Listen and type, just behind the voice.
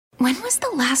When was the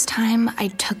last time I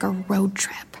took a road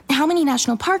trip? How many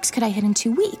national parks could I hit in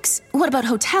 2 weeks? What about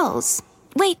hotels?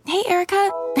 Wait, hey,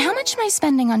 Erica, how much am I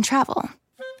spending on travel?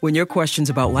 When your questions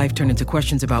about life turn into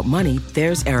questions about money,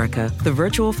 there's Erica, the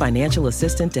virtual financial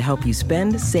assistant to help you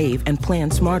spend, save, and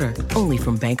plan smarter. Only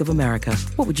from Bank of America.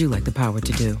 What would you like the power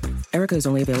to do? Erica is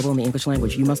only available in the English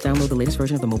language. You must download the latest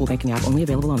version of the mobile banking app, only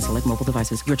available on select mobile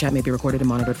devices. Your chat may be recorded and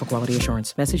monitored for quality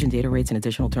assurance. Message and data rates and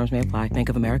additional terms may apply. Bank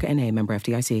of America N.A., member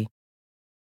FDIC.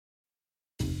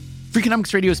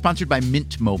 Freakonomics Radio is sponsored by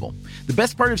Mint Mobile. The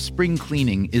best part of spring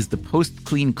cleaning is the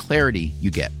post-clean clarity you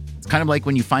get. It's kind of like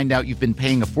when you find out you've been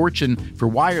paying a fortune for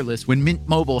wireless when Mint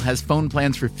Mobile has phone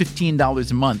plans for $15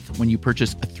 a month when you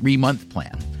purchase a 3-month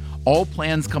plan. All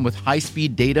plans come with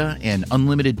high-speed data and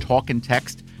unlimited talk and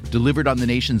text delivered on the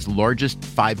nation's largest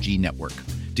 5G network.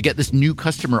 To get this new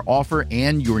customer offer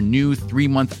and your new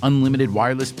 3-month unlimited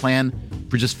wireless plan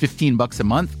for just $15 a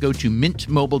month, go to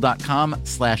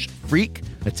mintmobile.com/freak.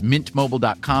 That's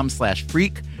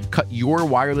mintmobile.com/freak. Cut your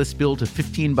wireless bill to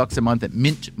 $15 a month at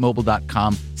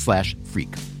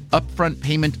mintmobile.com/freak. Upfront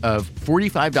payment of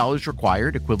 $45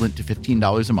 required, equivalent to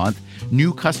 $15 a month.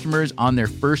 New customers on their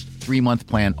first 3-month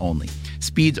plan only.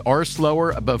 Speeds are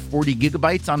slower, above 40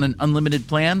 gigabytes on an unlimited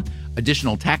plan.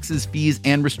 Additional taxes, fees,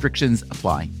 and restrictions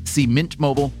apply. See Mint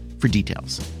Mobile for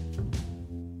details.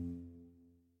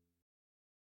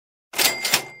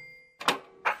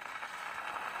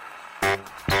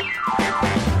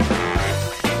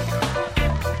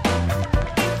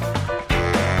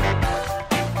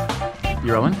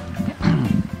 You rolling?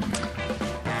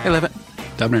 Hey, Levitt.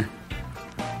 Dubner.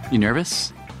 You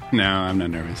nervous? No, I'm not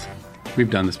nervous.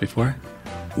 We've done this before.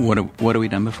 What have we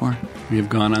done before? We have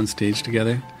gone on stage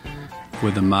together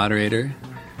with a moderator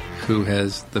who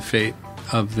has the fate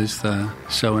of this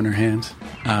show in her hands.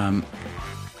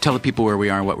 Tell the people where we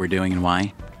are, what we're doing, and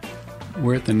why.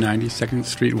 We're at the 92nd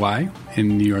Street Y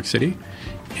in New York City,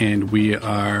 and we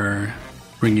are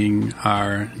bringing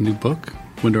our new book,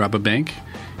 Wunderaba Bank,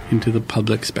 into the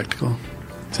public spectacle.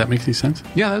 Does that make any sense?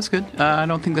 Yeah, that was good. I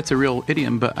don't think that's a real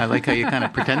idiom, but I like how you kind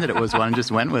of pretended it was one and just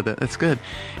went with it. That's good.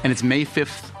 And it's May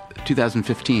 5th,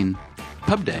 2015,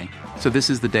 Pub Day. So this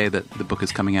is the day that the book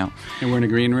is coming out. And we're in a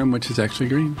green room, which is actually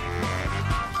green.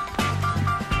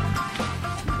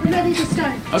 We're ready to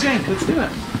start. Okay, let's do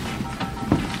it.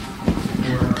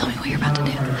 Tell me what you're about to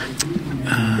do.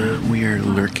 We are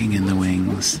lurking in the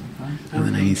wings of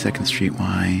the 92nd Street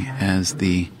Y as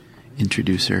the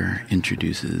introducer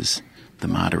introduces the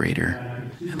moderator,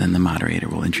 and then the moderator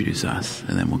will introduce us,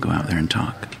 and then we'll go out there and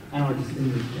talk. Are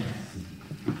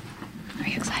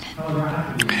you excited?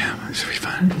 Yeah, this will be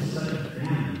fun.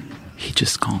 He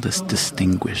just called us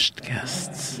distinguished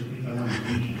guests.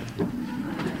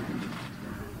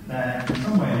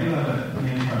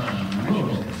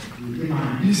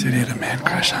 He said he had a man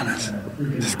crush on us.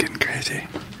 This is getting crazy.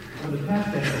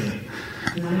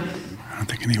 I don't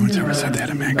think anyone's ever said they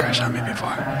had a man crush on me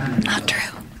before. Not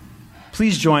true.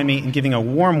 Please join me in giving a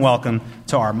warm welcome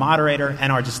to our moderator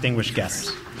and our distinguished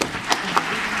guests.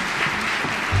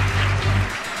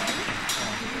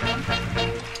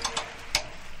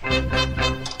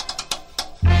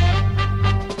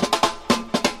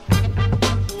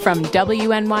 From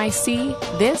WNYC,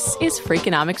 this is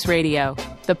Freakonomics Radio,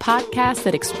 the podcast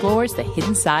that explores the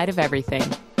hidden side of everything.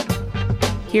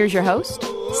 Here's your host,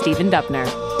 Stephen Dubner.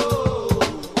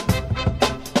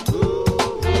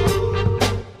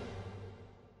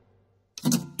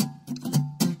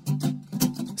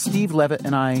 Steve Levitt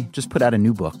and I just put out a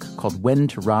new book called When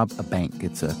to Rob a Bank.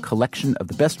 It's a collection of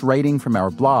the best writing from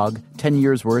our blog, 10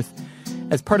 years worth.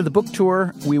 As part of the book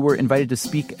tour, we were invited to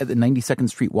speak at the 92nd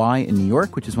Street Y in New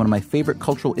York, which is one of my favorite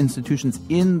cultural institutions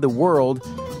in the world,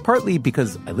 partly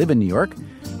because I live in New York,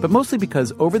 but mostly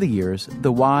because over the years,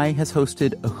 the Y has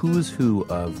hosted a who's who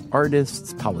of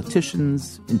artists,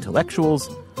 politicians, intellectuals,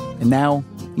 and now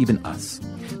even us.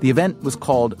 The event was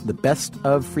called The Best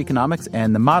of Freakonomics,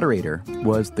 and the moderator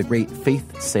was the great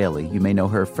Faith Salie. You may know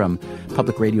her from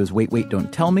public radio's Wait, Wait,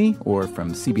 Don't Tell Me, or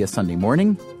from CBS Sunday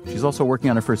Morning. She's also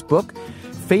working on her first book.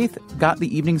 Faith got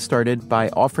the evening started by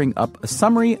offering up a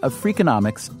summary of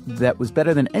Freakonomics that was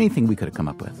better than anything we could have come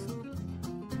up with.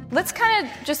 Let's kind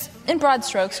of just, in broad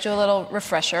strokes, do a little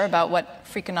refresher about what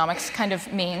Freakonomics kind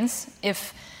of means.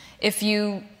 If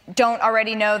you don't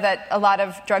already know that a lot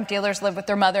of drug dealers live with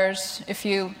their mothers, if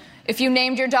you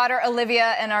named your daughter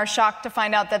Olivia and are shocked to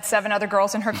find out that 7 other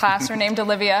girls in her class are named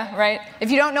Olivia, right?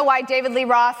 If you don't know why David Lee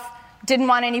Roth didn't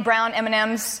want any brown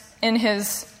M&Ms in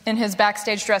his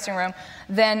backstage dressing room,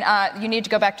 then you need to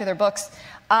go back to their books.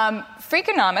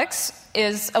 Freakonomics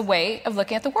is a way of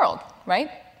looking at the world,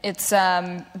 right? It's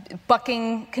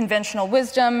bucking conventional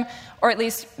wisdom, or at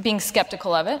least being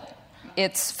skeptical of it.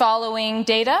 It's following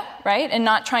data, right, and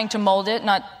not trying to mold it,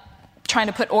 not trying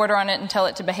to put order on it and tell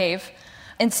it to behave,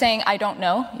 and saying, I don't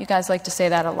know. You guys like to say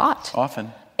that a lot.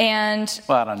 Often. And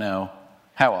well, I don't know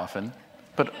how often,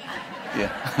 but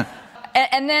yeah.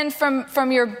 And then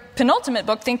from your penultimate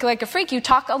book, Think Like a Freak, you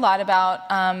talk a lot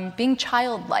about being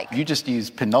childlike. You just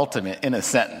used penultimate in a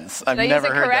sentence. I've Did I never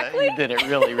use it heard correctly? that. You did it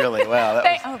really, really well.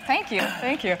 Thank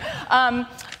you. All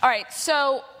right,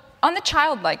 so on the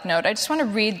childlike note, I just want to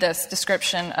read this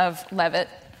description of Levitt.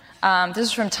 This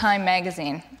is from Time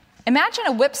magazine. Imagine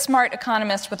a whip-smart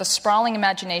economist with a sprawling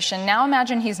imagination. Now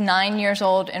imagine he's 9 years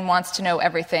old and wants to know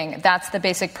everything. That's the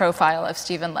basic profile of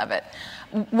Stephen Levitt.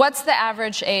 What's the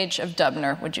average age of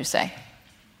Dubner, would you say?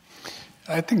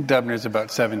 I think Dubner's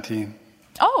about 17.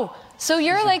 Oh, so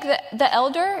you're like the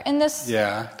elder in this?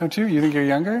 Yeah. Don't you? You think you're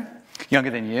younger?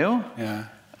 Younger than you? Yeah.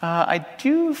 I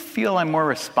do feel I'm more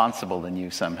responsible than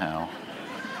you somehow.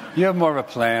 You have more of a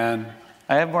plan.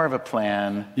 I have more of a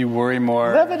plan. You worry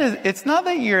more. Levitt it's not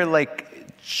that you're like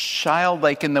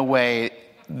childlike in the way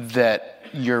that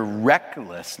you're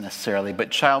reckless necessarily,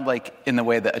 but childlike in the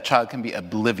way that a child can be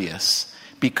oblivious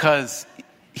because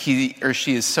he or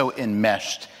she is so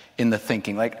enmeshed in the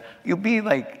thinking. Like, you'll be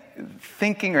like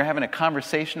thinking or having a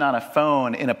conversation on a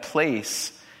phone in a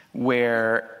place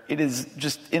where it is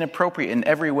just inappropriate in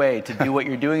every way to do what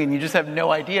you're doing, and you just have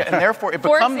no idea. And therefore, it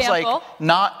becomes like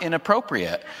not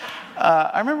inappropriate.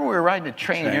 I remember we were riding a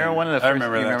train. You know, one of the first. You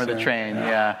remember the train,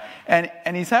 yeah.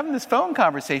 And he's having this phone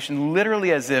conversation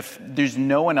literally as if there's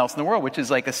no one else in the world, which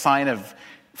is like a sign of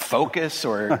focus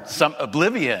or some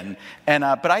oblivion. And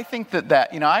but I think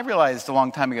that I realized a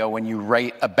long time ago, when you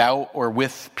write about or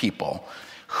with people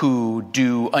who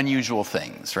do unusual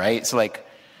things, right? So like,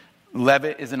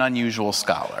 Levitt is an unusual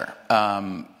scholar.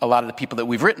 A lot of the people that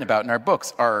we've written about in our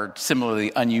books are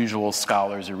similarly unusual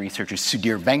scholars or researchers.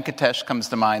 Sudhir Venkatesh comes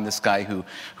to mind, this guy who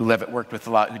Levitt worked with a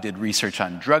lot, who did research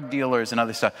on drug dealers and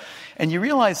other stuff. And you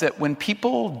realize that when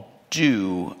people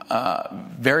do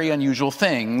very unusual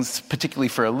things, particularly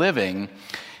for a living,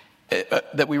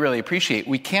 that we really appreciate,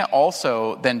 we can't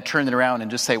also then turn it around and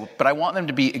just say, but I want them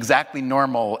to be exactly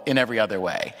normal in every other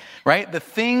way, right? The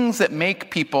things that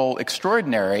make people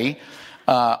extraordinary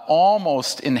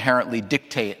almost inherently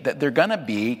dictate that they're going to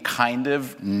be kind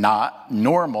of not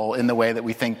normal in the way that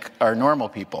we think are normal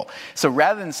people. So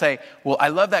rather than say, well, I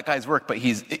love that guy's work, but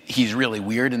he's really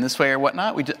weird in this way or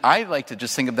whatnot, I like to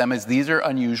just think of them as these are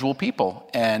unusual people,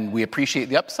 and we appreciate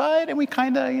the upside, and we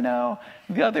kind of,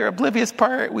 the other oblivious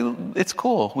part, it's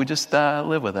cool. We just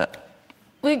live with it.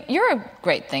 Well, you're a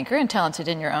great thinker and talented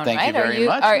in your own right. Thank you very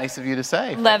much. Nice of you to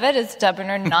say. Levitt, is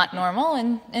Dubner not normal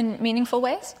in meaningful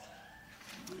ways?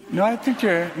 No, I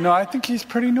think he's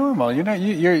pretty normal. You're.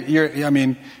 I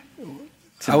mean,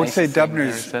 I would say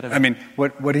Dubner's. I mean,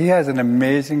 what he has an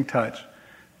amazing touch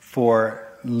for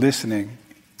listening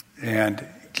and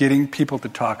getting people to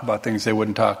talk about things they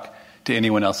wouldn't talk to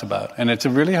anyone else about, and it's a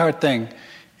really hard thing.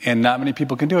 And not many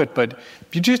people can do it, but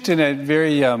you just in a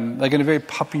very in a very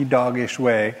puppy dogish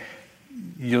way,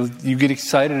 you get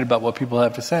excited about what people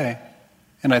have to say,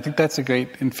 and I think that's a great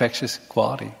infectious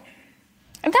quality.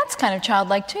 And that's kind of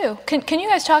childlike too. Can you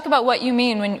guys talk about what you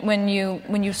mean when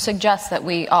you suggest that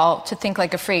we all, to think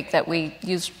like a freak, that we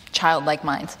use childlike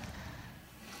minds?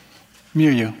 Me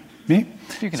or you? Me?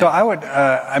 So I would.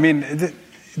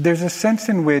 There's a sense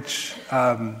in which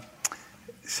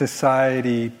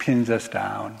society pins us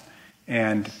down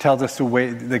and tells us the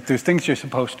way, like there's things you're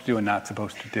supposed to do and not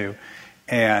supposed to do,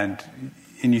 and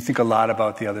you think a lot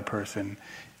about the other person,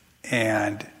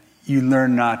 and you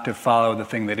learn not to follow the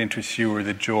thing that interests you or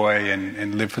the joy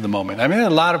and live for the moment. I mean,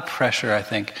 there's a lot of pressure, I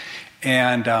think,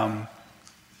 and I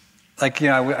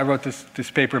wrote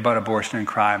this paper about abortion and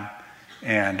crime,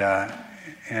 and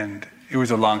it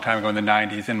was a long time ago in the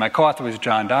 90s, and my co-author was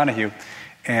John Donahue.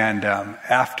 And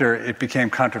after it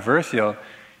became controversial,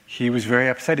 he was very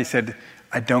upset. He said,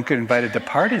 I don't get invited to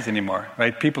parties anymore,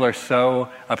 right? People are so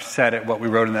upset at what we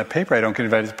wrote in that paper, I don't get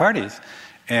invited to parties.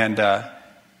 And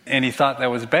he thought that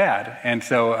was bad. And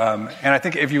so, and I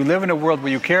think if you live in a world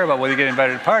where you care about whether you get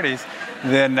invited to parties,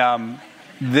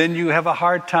 then you have a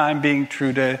hard time being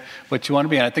true to what you want to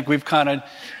be. And I think we've kind of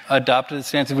adopted the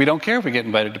stance that we don't care if we get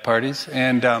invited to parties.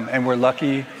 And we're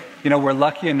lucky. We're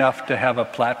lucky enough to have a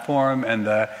platform and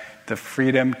the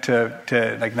freedom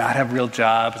to like not have real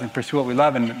jobs and pursue what we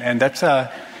love, and that's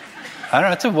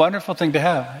it's a wonderful thing to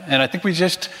have. And I think we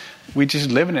just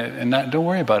live in it and don't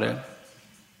worry about it.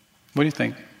 What do you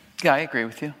think? Yeah, I agree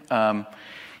with you.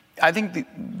 I think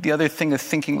the other thing of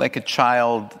thinking like a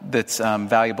child that's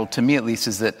valuable to me, at least,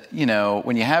 is that,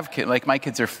 when you have kids, like my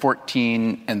kids are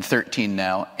 14 and 13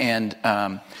 now, and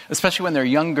especially when they're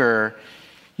younger,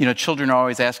 children are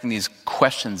always asking these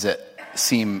questions that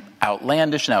seem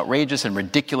outlandish and outrageous and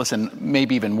ridiculous and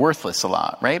maybe even worthless a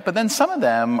lot, right? But then some of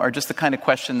them are just the kind of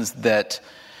questions that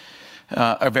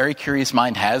a very curious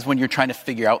mind has when you're trying to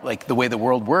figure out like the way the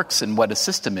world works and what a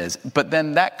system is. But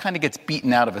then that kind of gets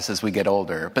beaten out of us as we get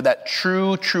older. But that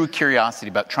true curiosity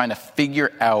about trying to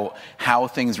figure out how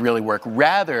things really work,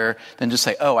 rather than just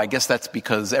say, oh, I guess that's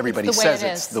because everybody says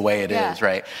it's the way it is,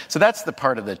 right? So that's the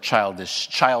part of the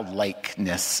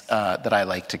childlikeness that I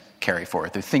like to carry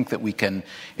forth, or think that we can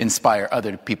inspire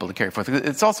other people to carry forth.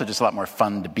 It's also just a lot more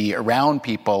fun to be around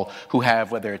people who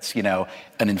have, whether it's,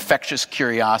 an infectious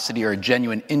curiosity or a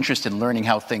genuine interest in learning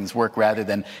how things work rather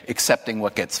than accepting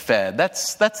what gets fed.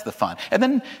 That's the fun. And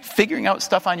then figuring out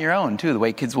stuff on your own, too, the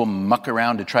way kids will muck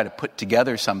around to try to put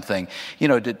together something,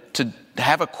 to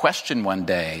have a question one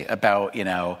day about,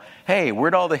 hey,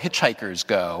 where'd all the hitchhikers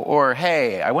go? Or,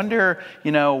 hey, I wonder,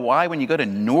 why when you go to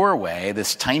Norway,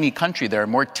 this tiny country, there are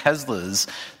more Teslas,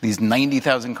 these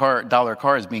 $90,000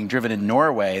 cars being driven in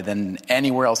Norway than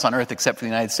anywhere else on Earth except for the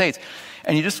United States.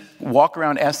 And you just walk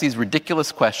around, ask these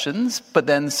ridiculous questions, but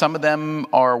then some of them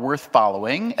are worth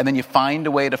following, and then you find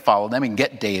a way to follow them and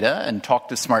get data and talk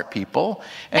to smart people,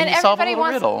 and you solve a little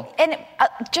riddle. And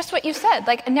just what you said,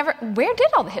 where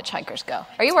did all the hitchhikers go?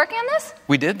 Are you working on this?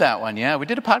 We did that one, yeah. We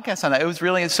did a podcast on that. It was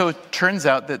really, so it turns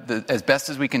out that as best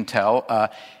as we can tell,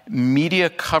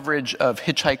 media coverage of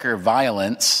hitchhiker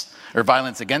violence, or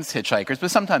violence against hitchhikers,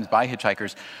 but sometimes by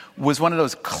hitchhikers, was one of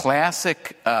those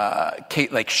classic,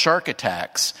 like shark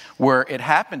attacks, where it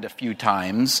happened a few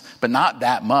times, but not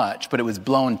that much, but it was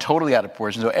blown totally out of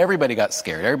proportion, so everybody got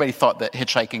scared. Everybody thought that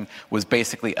hitchhiking was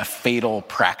basically a fatal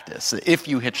practice. If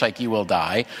you hitchhike, you will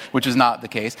die, which is not the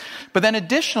case. But then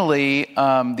additionally,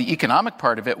 the economic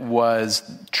part of it was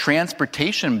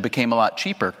transportation became a lot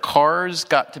cheaper. Cars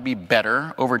got to be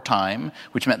better over time,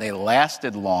 which meant they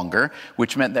lasted longer,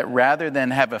 which meant that rather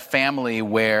than have a family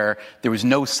where there was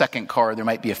no second car, there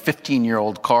might be a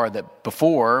 15-year-old car that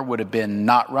before would have been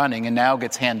not running and now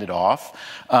gets handed off,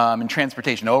 and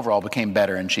transportation overall became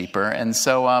better and cheaper. And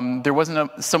so there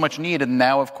wasn't so much need. And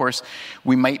now, of course,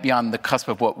 we might be on the cusp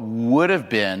of what would have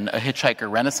been a hitchhiker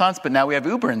renaissance, but now we have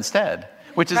Uber instead,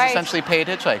 which is essentially paid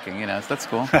hitchhiking. So that's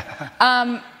cool.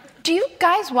 Do you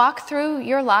guys walk through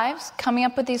your lives coming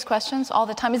up with these questions all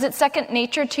the time? Is it second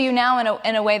nature to you now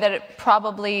in a way that it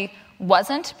probably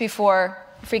wasn't before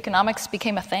Freakonomics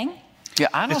became a thing? Yeah,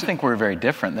 I don't think we're very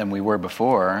different than we were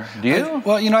before. Do you?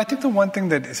 I think the one thing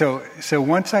that... So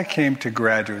once I came to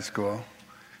graduate school,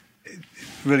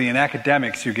 really in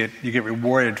academics, you get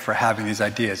rewarded for having these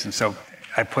ideas. And so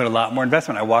I put a lot more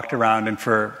investment. I walked around and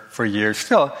for years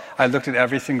still, I looked at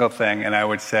every single thing and I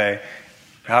would say,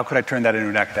 how could I turn that into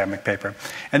an academic paper?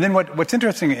 And then what's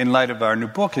interesting in light of our new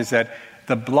book is that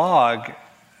the blog,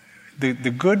 the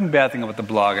good and bad thing about the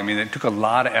blog, it took a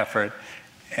lot of effort,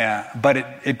 but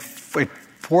it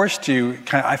forced you,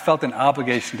 I felt an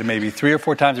obligation to maybe 3 or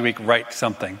 4 times a week write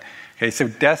something. Okay, so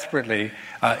desperately,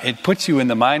 it puts you in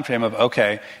the mind frame of,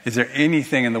 okay, is there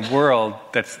anything in the world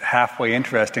that's halfway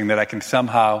interesting that I can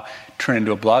somehow turn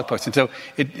into a blog post? And so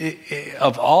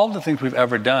of all the things we've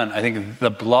ever done, I think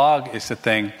the blog is the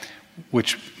thing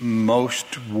which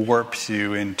most warps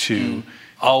you into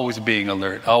always being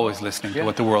alert, always listening to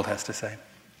what the world has to say.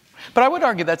 But I would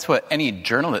argue that's what any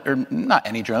journalist, or not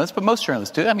any journalist, but most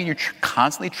journalists do. You're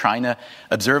constantly trying to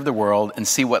observe the world and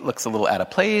see what looks a little out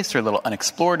of place or a little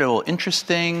unexplored, a little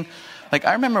interesting.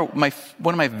 I remember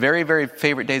one of my very, very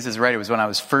favorite days as a writer was when I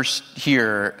was first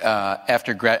here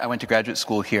after I went to graduate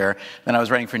school here. Then I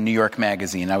was writing for New York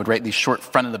Magazine. I would write these short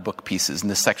front-of-the-book pieces in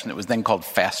this section that was then called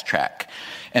Fast Track.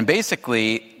 And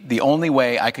basically, the only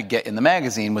way I could get in the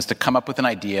magazine was to come up with an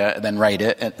idea, and then write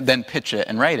it, and then pitch it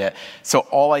and write it. So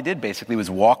all I did basically was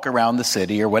walk around the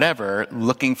city or whatever,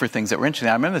 looking for things that were interesting.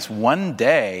 I remember this one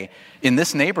day in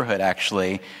this neighborhood,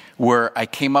 actually, where I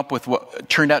came up with what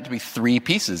turned out to be 3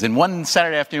 pieces in one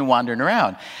Saturday afternoon wandering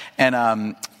around.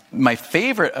 And my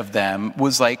favorite of them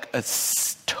was like a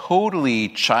totally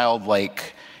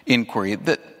childlike inquiry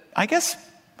that I guess...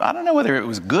 I don't know whether it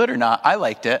was good or not. I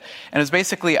liked it. And it was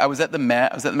basically, I was at the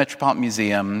Met, I was at the Metropolitan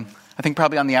Museum. I I think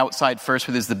probably on the outside first,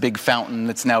 where there's the big fountain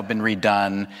that's now been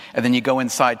redone. And then you go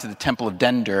inside to the Temple of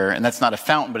Dender, and that's not a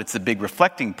fountain, but it's a big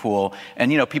reflecting pool.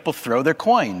 And, people throw their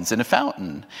coins in a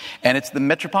fountain. And it's the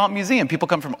Metropolitan Museum. People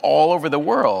come from all over the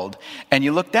world. And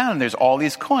you look down, and there's all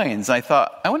these coins. And I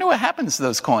thought, I wonder what happens to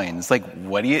those coins. Like,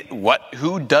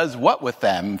 who does what with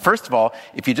them? First of all,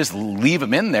 if you just leave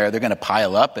them in there, they're going to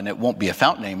pile up, and it won't be a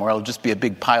fountain anymore. It'll just be a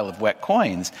big pile of wet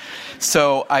coins.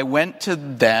 So I went to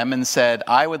them and said,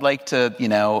 I would like to,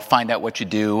 find out what you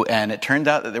do. And it turned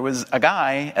out that there was a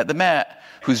guy at the Met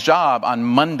whose job on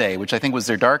Monday, which I think was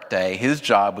their dark day, his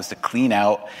job was to clean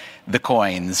out the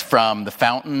coins from the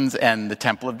fountains and the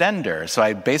Temple of Dender. So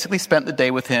I basically spent the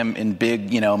day with him in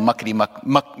big,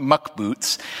 muck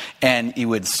boots, and he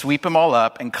would sweep them all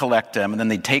up and collect them, and then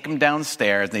they'd take them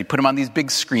downstairs, and they'd put them on these big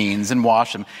screens and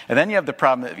wash them. And then you have the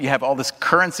problem that you have all this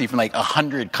currency from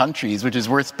 100 countries, which is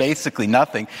worth basically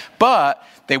nothing. But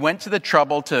they went to the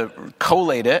trouble to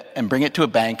collate it and bring it to a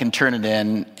bank and turn it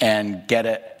in and get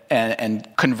it and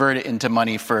convert it into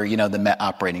money for, the Met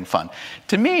operating fund.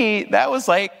 To me, that was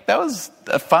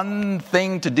a fun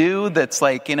thing to do. That's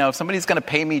if somebody's going to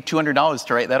pay me $200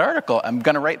 to write that article, I'm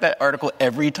going to write that article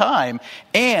every time.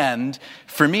 And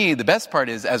for me, the best part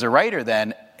is, as a writer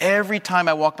then, every time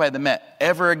I walk by the Met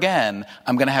ever again,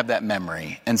 I'm going to have that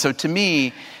memory. And so to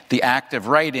me, the act of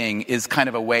writing is kind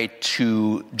of a way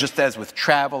to, just as with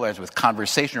travel, as with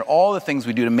conversation, or all the things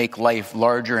we do to make life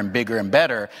larger and bigger and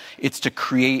better, it's to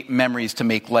create memories to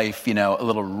make life, a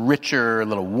little richer, a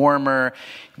little warmer.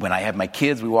 When I have my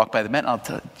kids, we walk by the Met, and I'll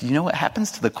tell, do you know what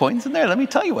happens to the coins in there? Let me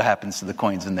tell you what happens to the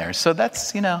coins in there. So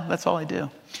that's all I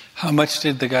do. How much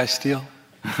did the guy steal?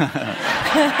 What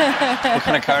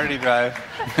kind of car did he drive?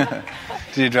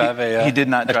 Did he drive He did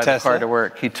not drive Tesla? a car to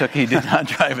work. He did not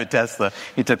drive a Tesla.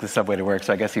 He took the subway to work,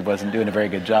 so I guess he wasn't doing a very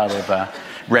good job of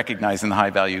recognizing the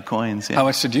high-value coins. Yeah. How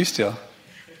much did you steal?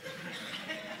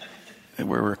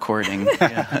 We're recording.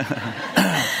 Yeah.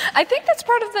 I think that's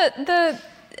part of the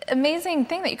amazing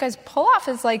thing that you guys pull off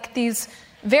is these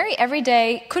very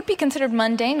everyday, could be considered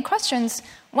mundane questions.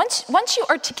 Once you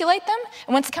articulate them,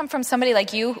 and once they come from somebody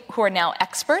like you who are now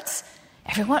experts,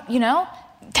 everyone,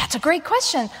 that's a great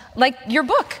question. Like your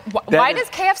book. Why does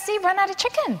KFC run out of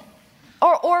chicken?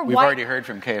 Or We've why? already heard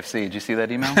from KFC. Did you see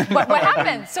that email? What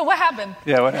happened? So what happened?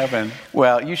 Yeah, what happened?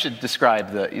 Well, you should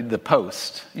describe the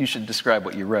post. You should describe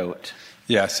what you wrote.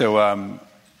 Yeah, so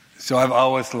I've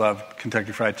always loved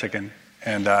Kentucky Fried Chicken,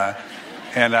 and I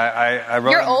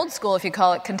wrote. You're old school if you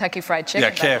call it Kentucky Fried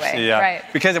Chicken. Yeah, KFC. By the way. Yeah, right.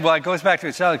 Because it goes back to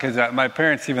its childhood. Because my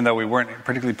parents, even though we weren't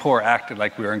particularly poor, acted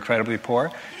like we were incredibly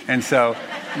poor, and so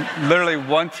literally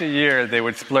once a year they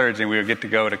would splurge, and we would get to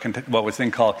go to what was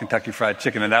then called Kentucky Fried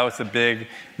Chicken, and that was the big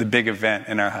event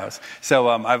in our house. So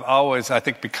I've always, I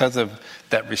think, because of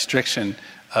that restriction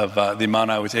of the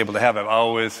amount I was able to have, I've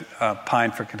always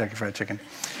pined for Kentucky Fried Chicken,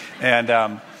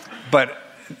 and but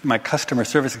my customer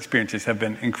service experiences have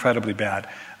been incredibly bad,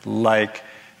 like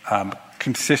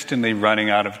consistently running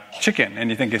out of chicken. And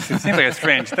you think it seems like a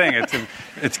strange thing.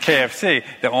 It's KFC.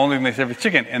 The only thing they serve is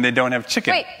chicken, and they don't have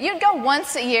chicken. Wait, you'd go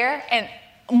once a year, and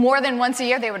more than once a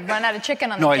year they would run out of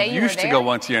chicken on the day you were there? No, I used to go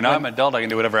once a year. Now I'm an adult. I can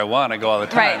do whatever I want. I go all the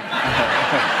time.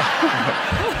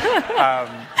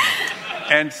 Right.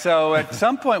 And so at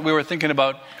some point we were thinking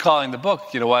about calling the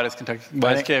book, why does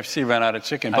KFC run out of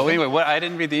chicken? But anyway, I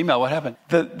didn't read the email. What happened?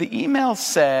 The email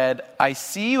said, I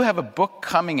see you have a book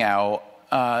coming out.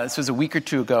 This was a week or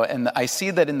two ago, and I see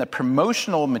that in the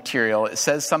promotional material it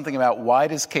says something about why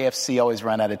does KFC always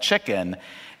run out of chicken?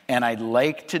 And I'd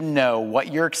like to know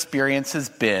what your experience has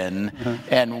been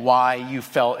and why you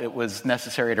felt it was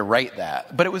necessary to write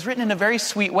that. But it was written in a very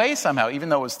sweet way somehow, even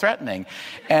though it was threatening.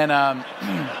 And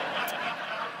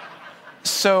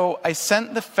so I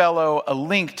sent the fellow a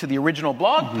link to the original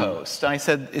blog post. And I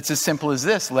said, it's as simple as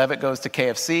this. Levitt goes to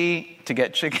KFC to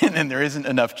get chicken, and there isn't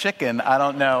enough chicken. I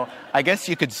don't know. I guess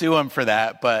you could sue him for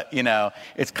that, but,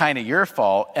 it's kind of your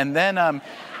fault. And then...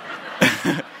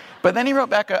 But then he wrote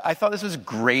back, I thought this was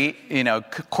great,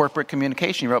 corporate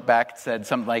communication. He wrote back, said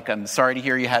something like, I'm sorry to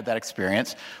hear you had that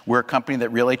experience. We're a company that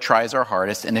really tries our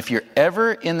hardest. And if you're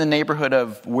ever in the neighborhood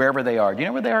of wherever they are, do you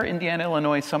know where they are? Indiana,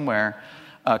 Illinois, somewhere.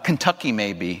 Kentucky,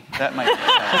 maybe. That might be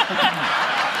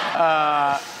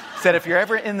sense. Said, if you're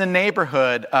ever in the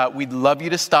neighborhood, we'd love you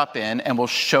to stop in, and we'll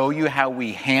show you how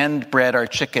we hand-bread our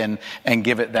chicken and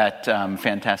give it that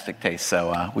fantastic taste.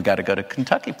 So we got to go to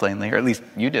Kentucky, plainly, or at least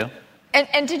you do.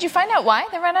 And did you find out why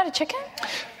they ran out of chicken?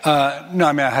 No,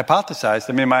 I hypothesized.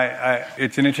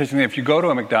 It's an interesting thing. If you go to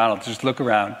a McDonald's, just look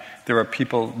around. There are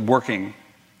people working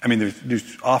I mean,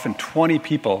 there's often 20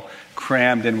 people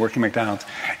crammed in working McDonald's.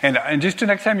 And just the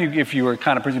next time, if you were the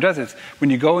kind of person who does this,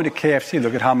 when you go into KFC,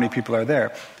 look at how many people are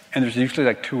there. And there's usually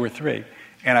like 2 or 3.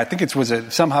 And I think it was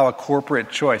somehow a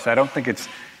corporate choice. I don't think it's,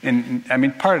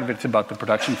 part of it's about the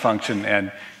production function,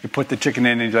 and you put the chicken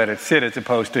in and you let it sit, as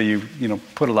opposed to you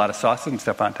put a lot of sauces and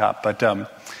stuff on top.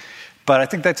 But I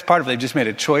think that's part of it. They just made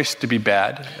a choice to be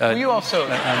bad. You also...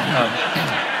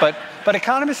 But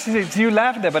economists, you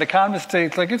laugh at that, but economists say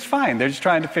it's fine. They're just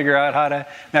trying to figure out how to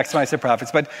maximize their profits.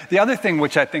 But the other thing,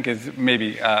 which I think is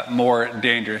maybe more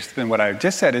dangerous than what I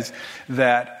just said, is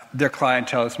that their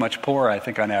clientele is much poorer, I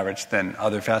think, on average, than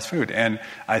other fast food. And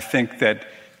I think that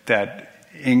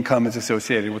income is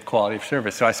associated with quality of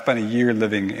service. So I spent a year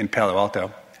living in Palo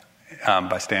Alto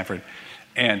by Stanford.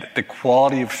 And the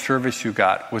quality of service you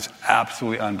got was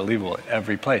absolutely unbelievable at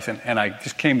every place. And I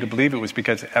just came to believe it was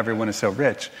because everyone is so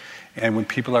rich. And when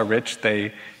people are rich,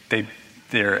 they're I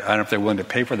don't know if they're willing to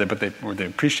pay for it, but they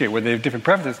appreciate where they have different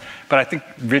preferences. But I think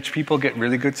rich people get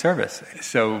really good service.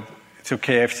 So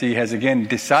KFC has again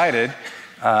decided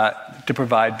to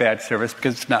provide bad service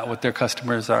because it's not what their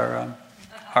customers are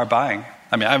buying.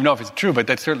 I mean, I don't know if it's true, but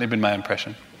that's certainly been my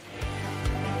impression.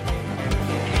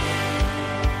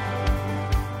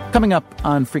 Coming up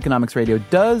on Freakonomics Radio,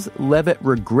 does Levitt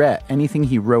regret anything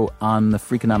he wrote on the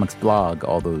Freakonomics blog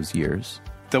all those years?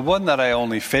 The one that I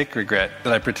only fake regret,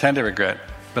 that I pretend to regret,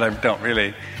 but I don't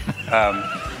really,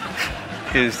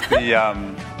 is the...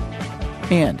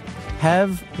 And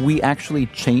have we actually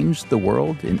changed the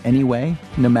world in any way,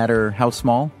 no matter how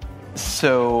small?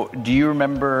 So, do you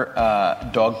remember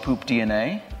dog poop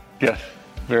DNA? Yes,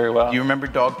 very well. Do you remember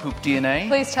dog poop DNA?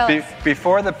 Please tell us.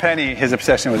 Before the penny, his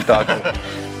obsession was dog poop.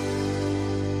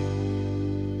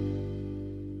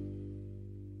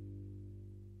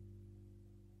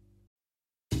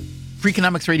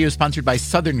 Freakonomics Radio is sponsored by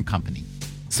Southern Company.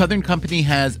 Southern Company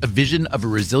has a vision of a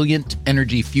resilient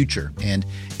energy future, and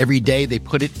every day they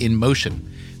put it in motion.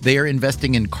 They are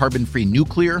investing in carbon-free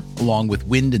nuclear, along with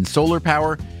wind and solar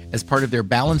power, as part of their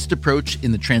balanced approach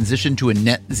in the transition to a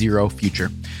net zero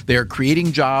future. They are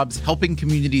creating jobs, helping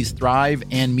communities thrive,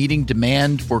 and meeting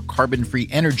demand for carbon-free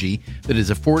energy that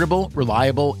is affordable,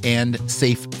 reliable, and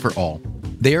safe for all.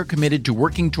 They are committed to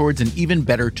working towards an even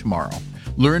better tomorrow.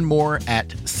 Learn more at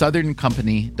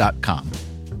southerncompany.com.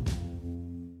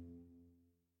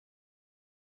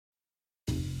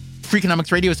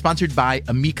 Freakonomics Radio is sponsored by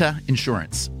Amica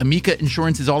Insurance. Amica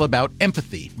Insurance is all about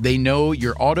empathy. They know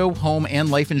your auto, home,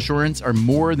 and life insurance are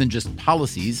more than just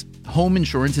policies. Home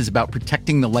insurance is about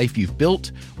protecting the life you've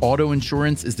built. Auto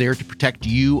insurance is there to protect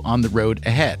you on the road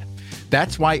ahead.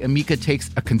 That's why Amica takes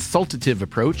a consultative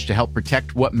approach to help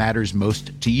protect what matters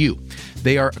most to you.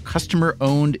 They are a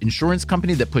customer-owned insurance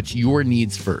company that puts your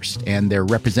needs first, and their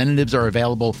representatives are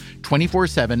available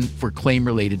 24/7 for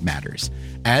claim-related matters.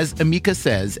 As Amica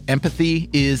says, empathy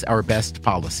is our best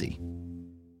policy.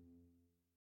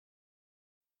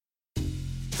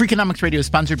 Freakonomics Radio is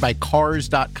sponsored by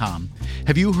Cars.com.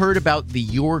 Have you heard about the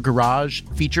Your Garage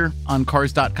feature on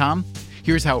Cars.com?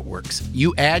 Here's how it works.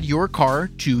 You add your car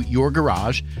to your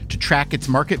garage to track its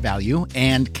market value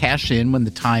and cash in when the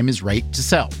time is right to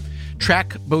sell.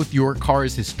 Track both your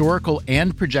car's historical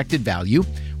and projected value.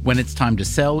 When it's time to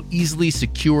sell, easily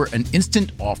secure an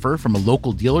instant offer from a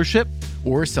local dealership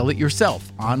or sell it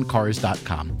yourself on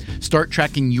Cars.com. Start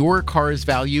tracking your car's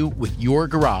value with your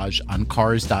garage on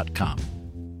Cars.com.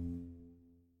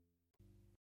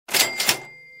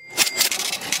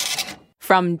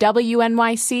 From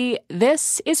WNYC,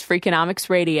 this is Freakonomics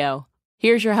Radio.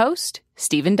 Here's your host,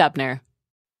 Stephen Dubner.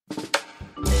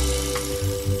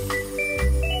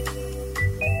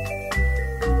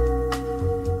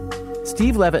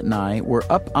 Steve Levitt and I were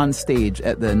up on stage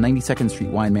at the 92nd Street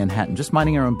Y in Manhattan, just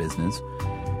minding our own business,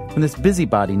 when this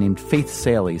busybody named Faith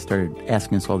Salie started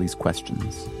asking us all these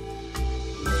questions.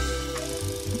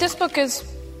 This book is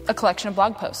a collection of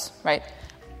blog posts, right?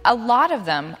 A lot of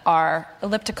them are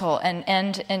elliptical,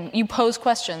 and you pose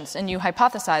questions and you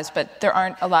hypothesize, but there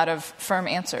aren't a lot of firm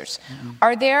answers. Mm-hmm.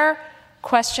 Are there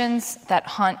questions that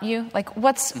haunt you? Like,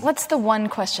 what's the one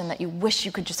question that you wish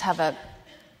you could just have a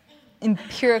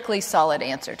empirically solid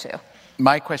answer to?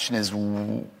 My question is,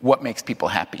 what makes people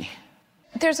happy?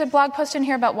 There's a blog post in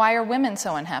here about why are women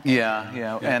so unhappy? Yeah.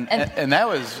 And that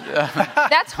was...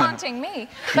 That's haunting me.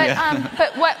 But yeah.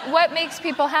 But what makes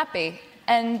people happy?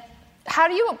 And how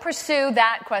do you pursue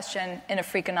that question in a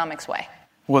Freakonomics way?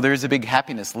 Well, there's a big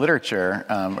happiness literature,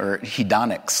 or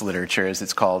hedonics literature, as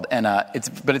it's called, and it's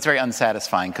very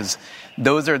unsatisfying because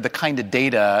those are the kind of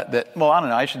data that. Well, I don't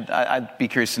know. I'd be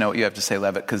curious to know what you have to say,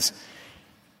 Levitt, because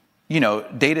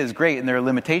data is great, and there are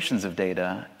limitations of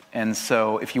data, And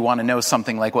so if you want to know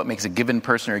something like what makes a given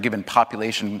person or a given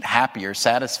population happy or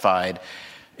satisfied,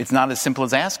 it's not as simple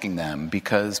as asking them,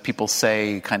 because people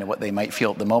say kind of what they might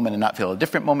feel at the moment and not feel at a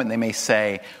different moment. They may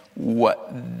say what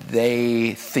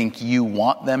they think you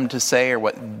want them to say or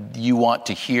what you want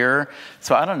to hear.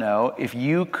 So I don't know, if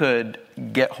you could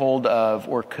get hold of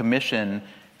or commission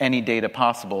any data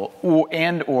possible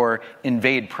or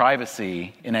invade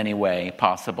privacy in any way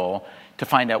possible to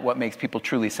find out what makes people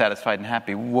truly satisfied and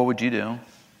happy, what would you do?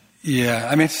 Yeah,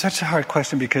 I mean, it's such a hard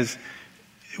question, because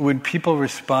when people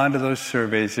respond to those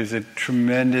surveys, there's a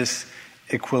tremendous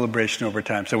equilibration over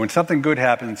time. So when something good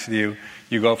happens to you,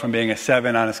 you go from being a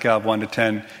 7 on a scale of 1 to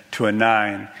 10 to a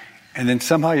 9, and then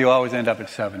somehow you always end up at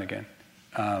 7 again.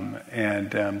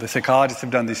 The psychologists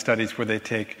have done these studies where they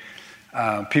take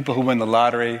people who win the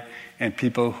lottery and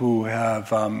people who have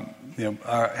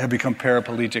become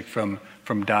paraplegic from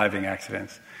diving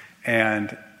accidents,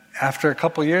 and after a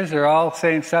couple of years, they're all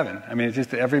saying 7. I mean, it's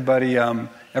just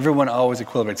everyone always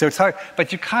equilibrates. So it's hard,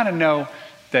 but you kind of know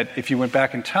that if you went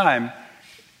back in time,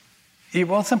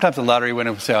 sometimes the lottery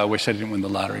winner would say, I wish I didn't win the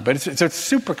lottery. But it's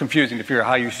super confusing to figure out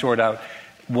how you sort out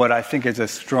what I think is a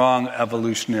strong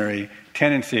evolutionary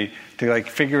tendency to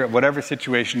figure out whatever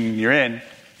situation you're in,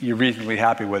 you're reasonably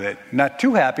happy with it. Not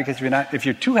too happy, because if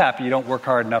you're too happy, you don't work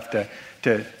hard enough to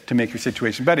make your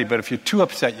situation better. But if you're too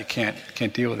upset, you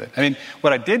can't deal with it. I mean,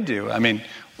 what I did do,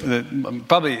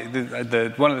 probably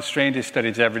one of the strangest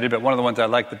studies I ever did, but one of the ones I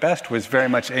liked the best, was very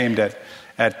much aimed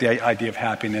at the idea of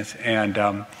happiness. And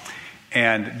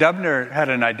Dubner had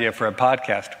an idea for a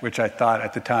podcast, which I thought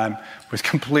at the time was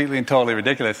completely and totally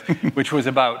ridiculous, which was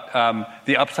about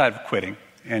the upside of quitting.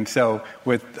 And so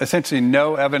with essentially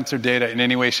no evidence or data in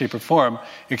any way, shape, or form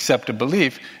except a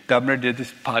belief, Dubner did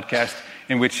this podcast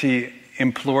in which he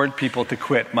implored people to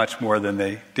quit much more than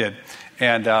they did.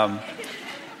 And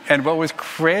what was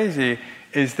crazy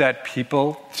is that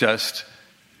people just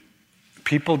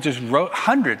wrote,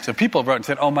 hundreds of people wrote and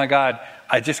said, oh my God,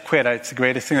 I just quit. It's the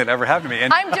greatest thing that ever happened to me.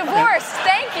 And, I'm divorced.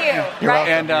 Thank you. You're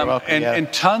right? welcome.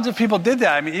 And tons of people did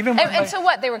that. I mean, even and so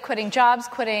what? They were quitting jobs,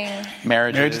 quitting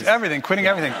marriages, everything, quitting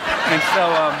everything.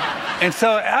 And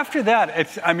so after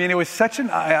that, it was such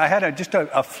I had just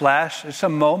a flash, just a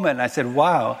moment. And I said,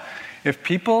 wow, if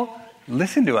people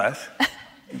listen to us,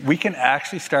 we can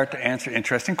actually start to answer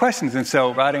interesting questions. And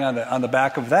so riding on the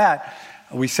back of that,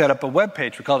 we set up a web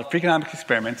page. We called it Freakonomics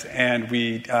Experiments, and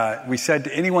we said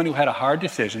to anyone who had a hard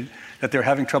decision that they were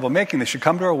having trouble making, they should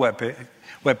come to our web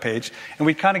page, and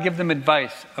we kind of give them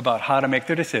advice about how to make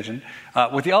their decision,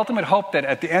 with the ultimate hope that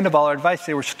at the end of all our advice,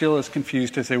 they were still as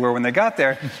confused as they were when they got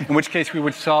there, in which case we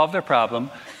would solve their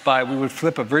problem we would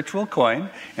flip a virtual coin,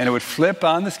 and it would flip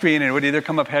on the screen, and it would either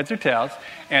come up heads or tails,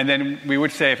 and then we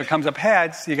would say, if it comes up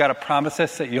heads, you got to promise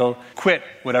us that you'll quit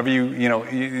whatever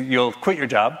you'll quit your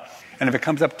job. And if it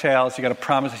comes up tails, you got to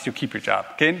promise us you'll keep your job.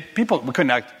 Okay? And we couldn't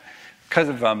act because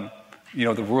of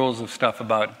the rules of stuff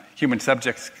about human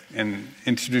subjects and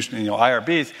institution,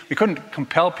 IRBs. We couldn't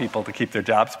compel people to keep their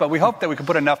jobs, but we hoped that we could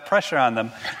put enough pressure on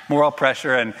them, moral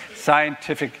pressure and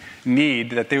scientific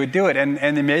need, that they would do it. And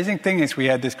the amazing thing is, we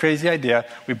had this crazy idea.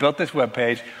 We built this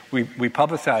webpage. We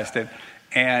publicized it,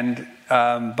 and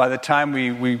by the time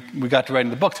we got to writing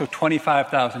the book, so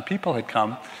 25,000 people had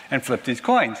come and flipped these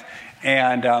coins.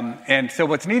 And so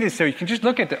what's neat is, so you can just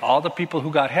look at all the people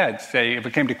who got heads, say, if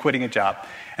it came to quitting a job.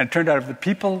 And it turned out, of the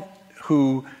people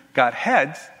who got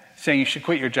heads saying you should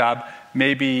quit your job,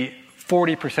 maybe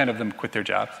 40% of them quit their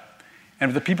jobs. And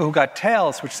of the people who got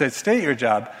tails, which said stay at your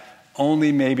job,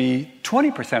 only maybe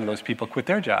 20% of those people quit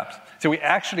their jobs. So we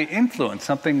actually influenced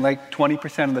something like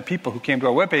 20% of the people who came to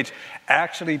our webpage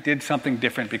actually did something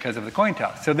different because of the coin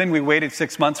toss. So then we waited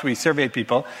 6 months, we surveyed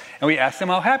people, and we asked them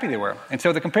how happy they were. And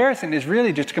so the comparison is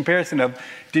really just a comparison of,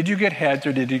 did you get heads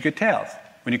or did you get tails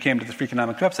when you came to the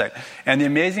Freakonomics website? And the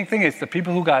amazing thing is, the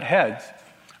people who got heads,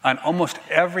 on almost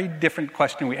every different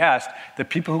question we asked, the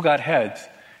people who got heads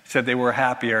said they were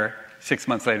happier 6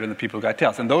 months later than the people who got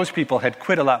tails. And those people had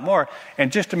quit a lot more.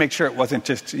 And just to make sure it wasn't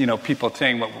just, people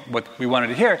saying what we wanted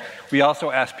to hear, we also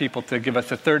asked people to give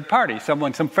us a third party,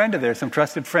 some friend of theirs, some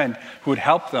trusted friend who would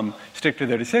help them stick to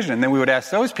their decision. And then we would ask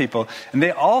those people, and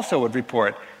they also would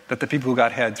report that the people who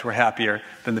got heads were happier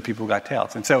than the people who got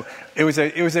tails. And so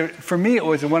for me, it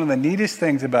was one of the neatest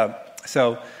things about,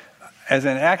 so as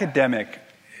an academic,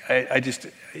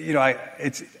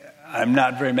 I'm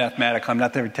not very mathematical, I'm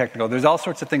not very technical. There's all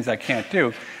sorts of things I can't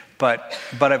do, but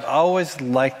I've always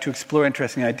liked to explore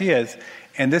interesting ideas.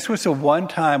 And this was the one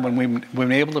time when we've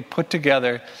been able to put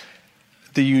together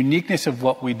the uniqueness of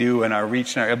what we do and our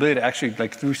reach and our ability to actually,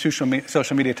 through social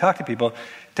media, talk to people,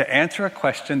 to answer a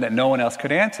question that no one else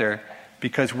could answer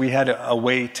because we had a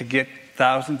way to get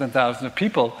thousands and thousands of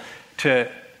people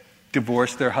to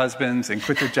divorce their husbands and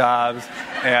quit their jobs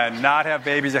and not have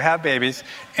babies or have babies.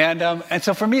 And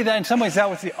so for me, that in some ways, that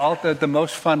was the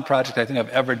most fun project I think I've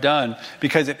ever done,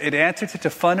 because it answered such a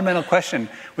fundamental question,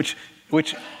 which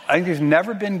I think there's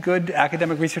never been good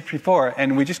academic research before.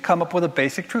 And we just come up with a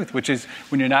basic truth, which is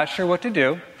when you're not sure what to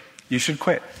do, you should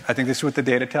quit. I think this is what the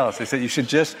data tell us. They said you should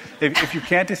just, if you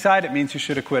can't decide, it means you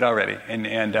should have quit already.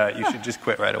 And you should just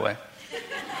quit right away.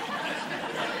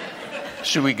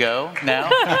 Should we go now?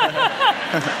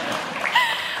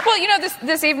 Well,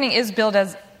 this evening is billed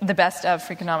as the best of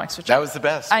Freakonomics. Which that was the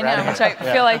best. I know, which I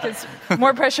feel like is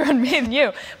more pressure on me than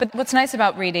you. But what's nice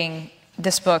about reading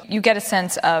this book, you get a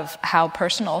sense of how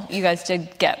personal you guys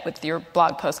did get with your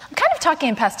blog posts. I'm kind of talking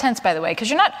in past tense, by the way, because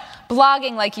you're not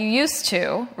blogging like you used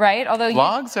to, right? Although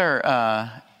blogs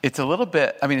are, it's a little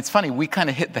bit, I mean, it's funny, we kind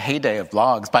of hit the heyday of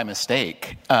blogs by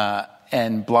mistake.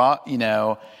 And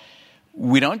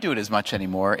we don't do it as much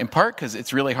anymore, in part because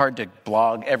it's really hard to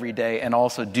blog every day and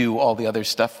also do all the other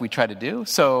stuff we try to do.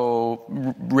 So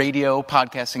radio,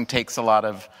 podcasting takes a lot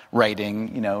of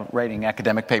writing. Writing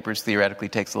academic papers theoretically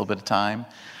takes a little bit of time.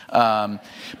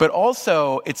 But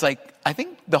also, it's like, I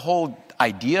think the whole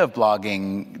idea of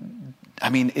blogging, I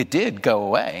mean, it did go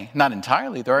away. Not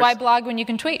entirely. Why blog when you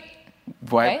can tweet?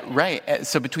 Right.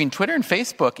 So between Twitter and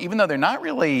Facebook, even though they're not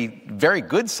really very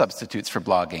good substitutes for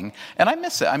blogging, and I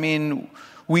miss it. I mean,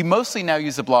 we mostly now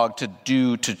use the blog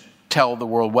to tell the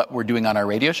world what we're doing on our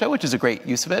radio show, which is a great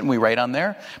use of it, and we write on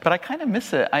there. But I kind of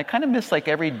miss it. I kind of miss like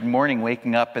every morning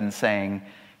waking up and saying,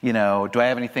 do I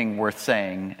have anything worth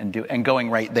saying, and going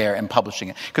right there and publishing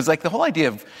it. Because like the whole idea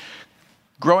of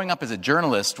growing up as a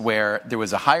journalist where there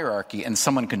was a hierarchy and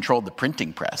someone controlled the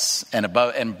printing press, and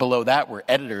above and below that were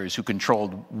editors who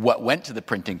controlled what went to the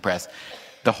printing press,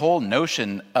 the whole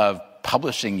notion of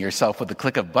publishing yourself with a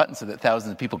click of a button so that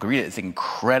thousands of people could read it is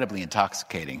incredibly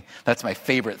intoxicating. That's my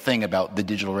favorite thing about the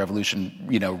digital revolution,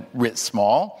 writ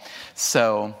small.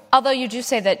 So, although you do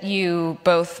say that you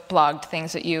both blogged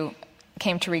things that you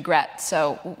came to regret.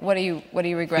 So what do you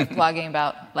regret blogging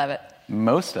about, Levitt?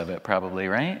 Most of it, probably,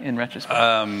 right? In retrospect.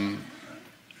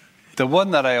 The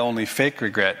one that I only fake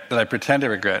regret, that I pretend to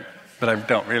regret, but I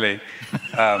don't really,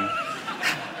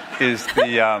 is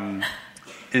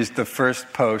the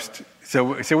first post.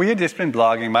 So we had just been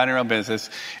blogging, minding our own business,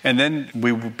 and then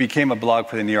we became a blog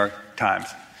for the New York Times.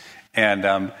 And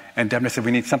Debna said,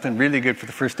 we need something really good for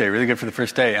the first day, really good for the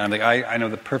first day. And I'm like, I know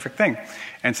the perfect thing.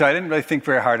 And so I didn't really think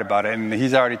very hard about it. And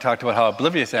he's already talked about how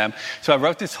oblivious I am. So I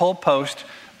wrote this whole post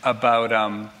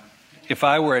about if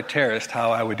I were a terrorist,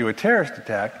 how I would do a terrorist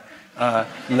attack,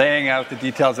 laying out the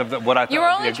details of what I thought would be a great... You were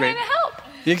only trying to help.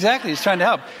 Exactly, he's trying to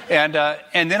help. And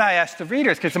then I asked the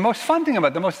readers, because the most fun thing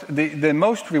about, the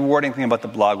most rewarding thing about the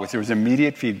blog was there was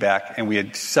immediate feedback, and we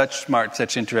had such smart,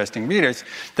 such interesting readers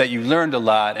that you learned a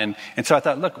lot. And so I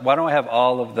thought, look, why don't I have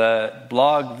all of the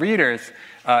blog readers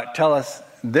tell us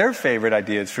their favorite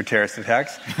ideas for terrorist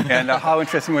attacks, and how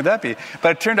interesting would that be?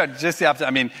 But it turned out just the opposite. I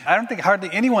mean, I don't think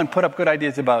hardly anyone put up good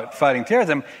ideas about fighting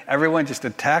terrorism. Everyone just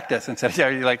attacked us and said,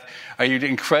 are you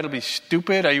incredibly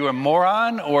stupid? Are you a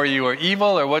moron? Or you are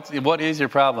evil? Or what is your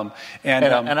problem? And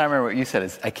I remember what you said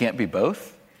is, I can't be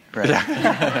both? Right.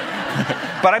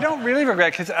 But I don't really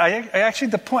regret, because I actually,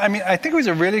 the point, I mean, I think it was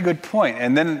a really good point.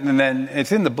 And then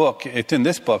it's in the book, it's in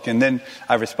this book. And then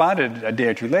I responded a day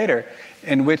or two later,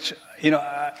 in which,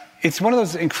 it's one of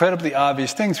those incredibly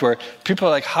obvious things where people are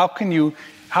like, how can you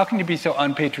be so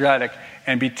unpatriotic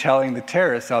and be telling the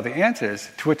terrorists all the answers?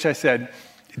 To which I said,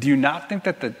 do you not think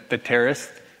that the terrorists,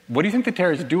 what do you think the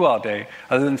terrorists do all day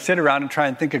other than sit around and try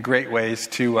and think of great ways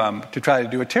to try to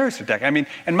do a terrorist attack? I mean,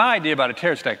 and my idea about a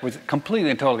terrorist attack was completely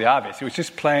and totally obvious. It was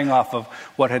just playing off of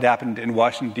what had happened in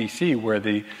Washington, D.C., where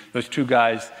those two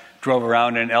guys drove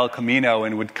around in El Camino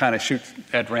and would kind of shoot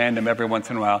at random every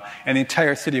once in a while, and the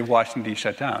entire city of Washington, D.C.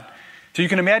 shut down. So you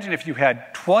can imagine if you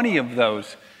had 20 of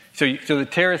those, so the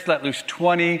terrorists let loose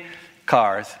 20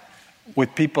 cars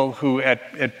with people who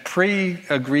at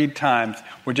pre-agreed times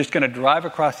were just going to drive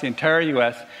across the entire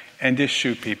U.S. and just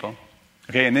shoot people,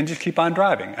 okay, and then just keep on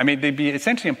driving. I mean, they'd be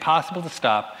essentially impossible to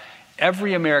stop.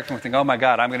 Every American would think, oh my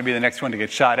God, I'm going to be the next one to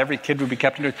get shot. Every kid would be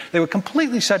kept indoors. They would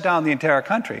completely shut down the entire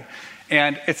country.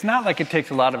 And it's not like it takes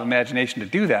a lot of imagination to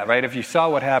do that, right? If you saw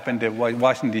what happened at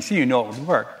Washington, D.C., you know it would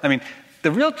work. I mean,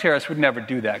 The real terrorists would never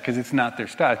do that because it's not their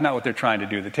style. It's not what they're trying to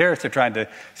do. The terrorists are trying to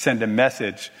send a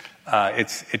message.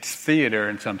 It's theater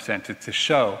in some sense. It's a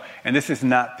show. And this is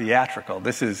not theatrical.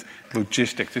 This is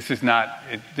logistics. This is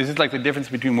like the difference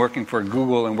between working for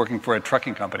Google and working for a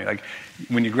trucking company. Like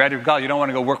when you graduate college, you don't want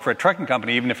to go work for a trucking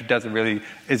company even if it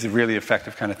is a really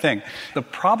effective kind of thing. The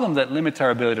problem that limits our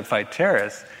ability to fight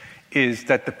terrorists is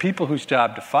that the people whose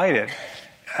job to fight it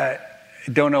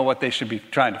don't know what they should be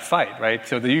trying to fight, right?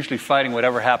 So they're usually fighting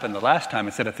whatever happened the last time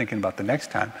instead of thinking about the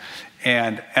next time.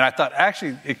 And I thought,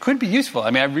 actually, it could be useful. I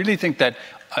mean, I really think that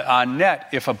on net,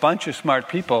 if a bunch of smart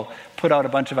people put out a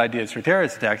bunch of ideas for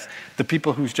terrorist attacks, the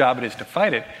people whose job it is to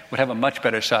fight it would have a much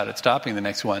better shot at stopping the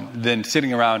next one than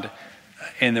sitting around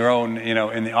in their own,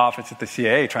 in the office at the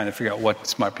CIA trying to figure out what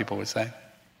smart people would say. Do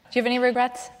you have any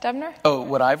regrets, Dubner? Oh,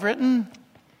 what I've written?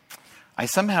 I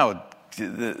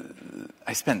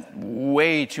spent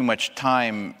way too much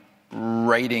time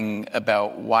writing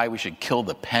about why we should kill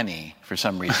the penny for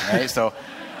some reason, right? So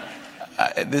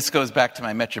this goes back to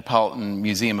my Metropolitan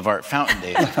Museum of Art fountain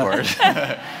days, of course.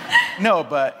 No,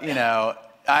 but,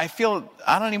 I feel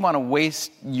I don't even want to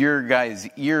waste your guys'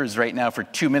 ears right now for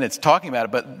 2 minutes talking about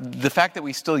it, but the fact that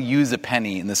we still use a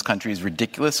penny in this country is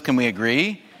ridiculous. Can we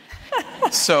agree?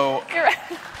 So, You're right.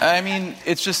 I mean,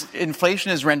 it's just inflation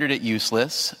has rendered it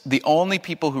useless. The only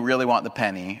people who really want the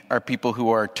penny are people who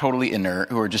are totally inert,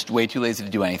 who are just way too lazy to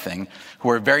do anything,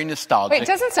 who are very nostalgic. Wait, it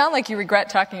doesn't sound like you regret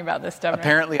talking about this, Dubner.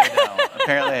 Apparently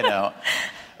I don't.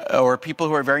 Or people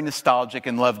who are very nostalgic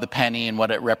and love the penny and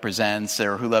what it represents,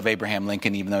 or who love Abraham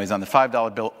Lincoln even though he's on the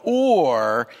 $5 bill.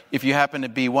 Or if you happen to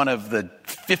be one of the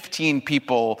 15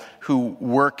 people who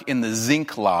work in the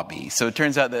zinc lobby. So it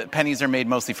turns out that pennies are made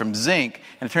mostly from zinc,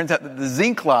 and it turns out that the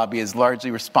zinc lobby is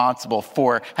largely responsible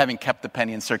for having kept the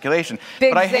penny in circulation.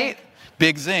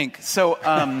 Big zinc. So,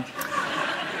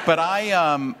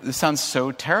 this sounds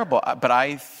so terrible,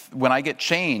 but when I get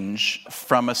change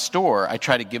from a store, I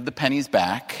try to give the pennies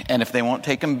back, and if they won't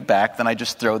take them back, then I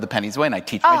just throw the pennies away, and I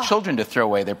teach my children to throw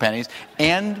away their pennies,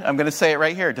 and I'm going to say it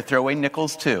right here, to throw away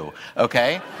nickels too,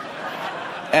 okay?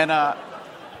 And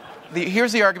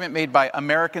here's the argument made by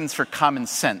Americans for Common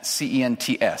Sense,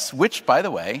 CENTS, which, by the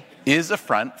way, is a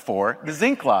front for the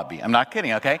zinc lobby. I'm not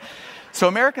kidding, okay? So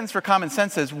Americans for Common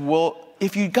Sense says, well,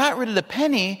 if you got rid of the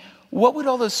penny, what would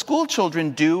all those school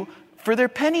children do for their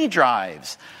penny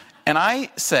drives? And I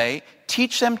say,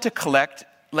 teach them to collect,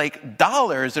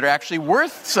 dollars that are actually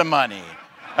worth some money,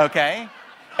 okay?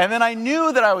 And then I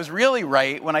knew that I was really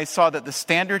right when I saw that the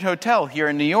Standard Hotel here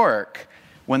in New York,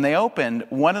 when they opened,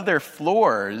 one of their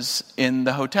floors in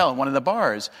the hotel, one of the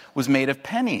bars, was made of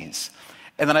pennies.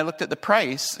 And then I looked at the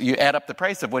price, you add up the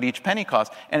price of what each penny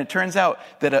cost, and it turns out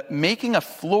that making a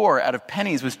floor out of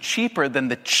pennies was cheaper than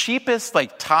the cheapest,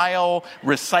 tile,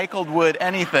 recycled wood,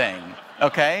 anything,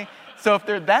 okay? So if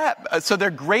they're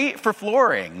great for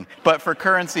flooring, but for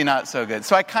currency, not so good.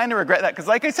 So I kind of regret that, because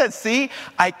like I said, see,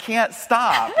 I can't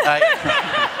stop.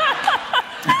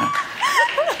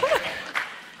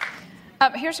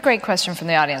 Here's a great question from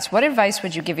the audience. What advice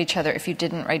would you give each other if you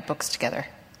didn't write books together?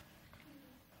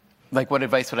 What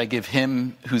advice would I give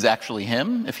him who's actually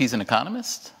him, if he's an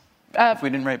economist? If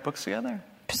we didn't write books together?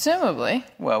 Presumably.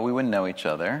 Well, we wouldn't know each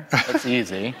other. That's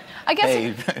easy. I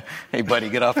guess. Hey, buddy,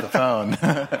 get off the phone.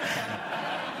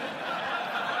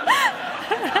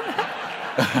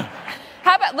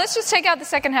 How about, let's just take out the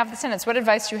second half of the sentence. What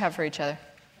advice do you have for each other?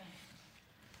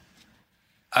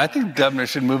 I think Dubner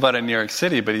should move out of New York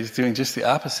City, but he's doing just the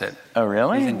opposite. Oh,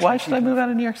 really? Why should I move out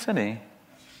of New York City?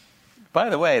 By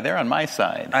the way, they're on my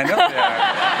side. I know they are.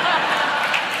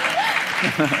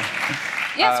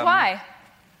 Yes, why?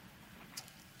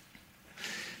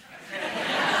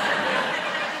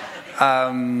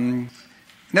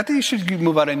 Not that you should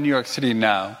move out of New York City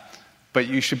now, but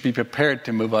you should be prepared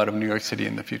to move out of New York City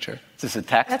in the future. Is this a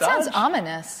tax That dodge? sounds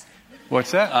ominous.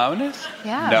 What's that? Ominous?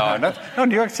 Yeah. No,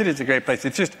 New York City is a great place.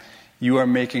 It's just you are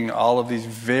making all of these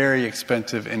very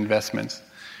expensive investments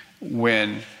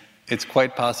when it's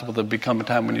quite possible to become a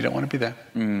time when you don't want to be there.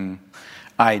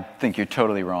 I think you're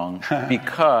totally wrong,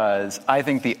 because I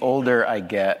think the older I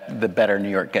get, the better New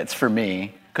York gets for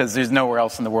me, because there's nowhere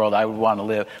else in the world I would want to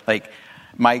live.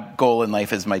 My goal in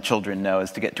life, as my children know,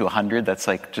 is to get to 100. That's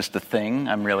just a thing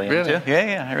I'm really into.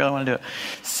 Yeah, I really want to do it.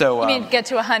 So, You mean get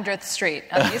to 100th Street,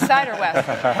 on the east side or west?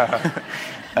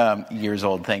 Years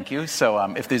old, thank you. So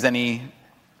if there's any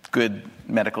good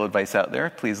medical advice out there,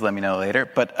 please let me know later.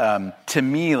 But to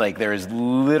me, there is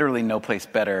literally no place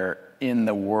better in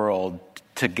the world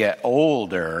to get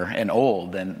older and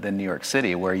old than New York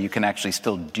City, where you can actually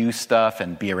still do stuff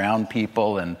and be around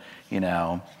people and,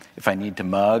 if I need to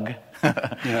mug,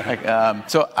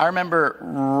 So I remember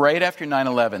right after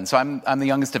 9/11. So I'm the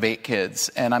youngest of 8 kids,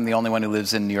 and I'm the only one who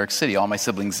lives in New York City. All my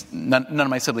siblings, none of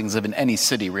my siblings live in any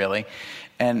city really.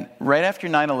 And right after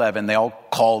 9/11, they all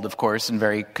called, of course, and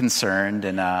very concerned.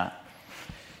 And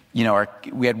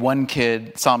we had one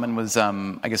kid. Solomon was,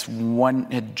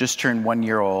 had just turned 1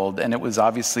 year old, and it was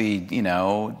obviously,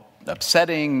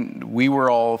 upsetting. We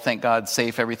were all, thank God,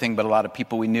 safe, everything, but a lot of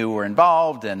people we knew were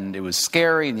involved, and it was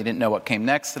scary, and you didn't know what came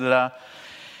next.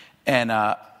 And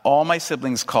all my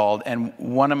siblings called, and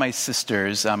one of my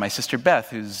sisters, my sister Beth,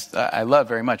 who's I love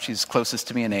very much, she's closest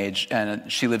to me in age,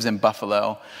 and she lives in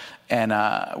Buffalo, and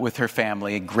with her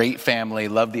family, a great family,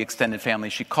 love the extended family.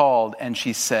 She called, and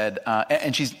she said,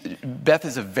 Beth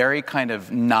is a very kind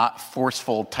of not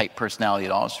forceful type personality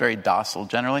at all. She's very docile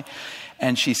generally.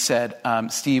 And she said,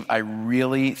 Steve, I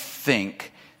really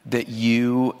think that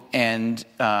you and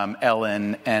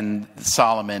Ellen and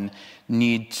Solomon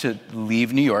need to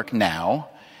leave New York now,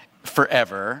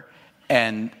 forever,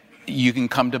 and you can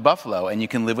come to Buffalo and you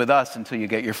can live with us until you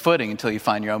get your footing, until you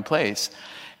find your own place.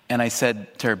 And I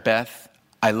said to her, Beth,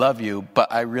 I love you,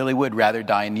 but I really would rather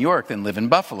die in New York than live in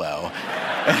Buffalo.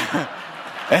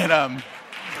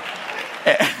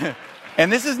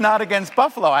 And this is not against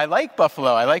Buffalo. I like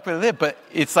Buffalo. I like where I live. But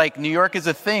it's like New York is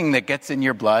a thing that gets in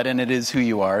your blood, and it is who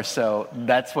you are. So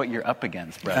that's what you're up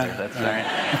against, brother. That's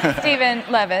right. Stephen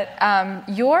Levitt,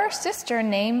 your sister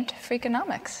named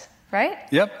Freakonomics, right?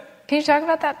 Yep. Can you talk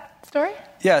about that story?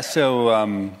 Yeah,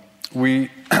 so we,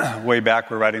 way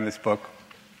back, were writing this book,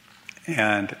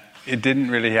 and it didn't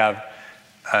really have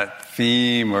a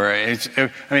theme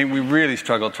we really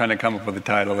struggled trying to come up with a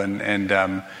title,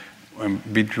 and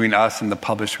between us and the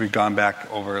publisher, we've gone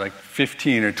back over like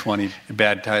 15 or 20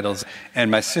 bad titles. And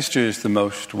my sister's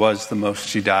was the most.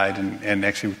 She died, and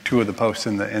actually 2 of the posts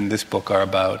in this book are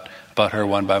about her,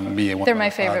 one by me and one They're by my my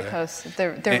favorite father. posts.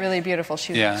 They're really beautiful.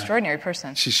 She's an extraordinary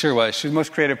person. She sure was. She was the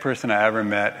most creative person I ever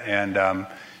met, and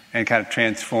kind of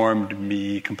transformed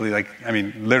me completely.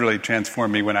 Literally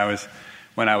transformed me when I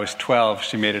was 12.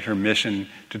 She made it her mission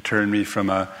to turn me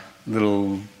from a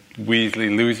little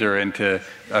Weasley loser into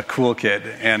a cool kid,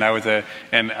 and I was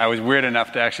weird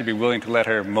enough to actually be willing to let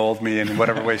her mold me in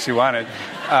whatever way she wanted.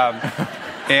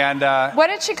 What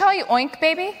did she call you, Oink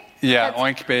Baby? Yeah,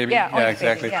 Oink Baby. Yeah, Oink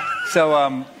exactly. Baby, yeah. So,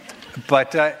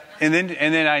 and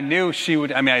then I knew she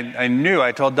would. I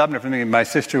told Dubner from the beginning, my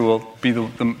sister will be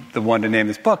the one to name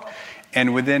this book,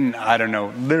 and within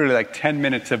literally like 10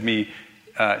 minutes of me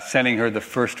sending her the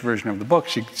first version of the book,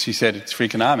 she said it's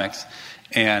Freakonomics.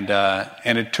 And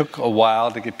it took a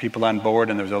while to get people on board,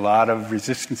 and there was a lot of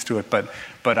resistance to it.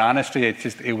 But honestly,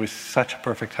 it was such a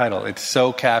perfect title. It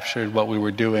so captured what we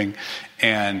were doing,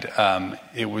 and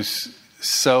it was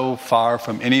so far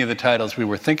from any of the titles we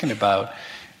were thinking about.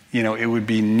 It would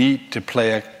be neat to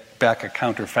play back a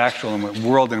counterfactual in a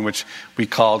world in which we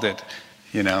called it,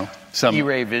 some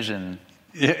E-ray vision.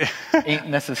 Yeah. Ain't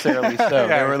necessarily so.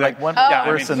 There were like one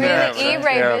person really? there.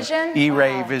 E-ray vision?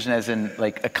 E-ray vision as in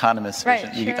like economist vision.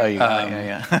 Right, You sure. got it,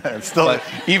 yeah. It's still,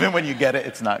 even when you get it,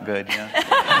 it's not good. Yeah.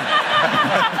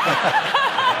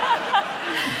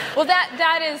 Well,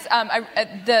 that is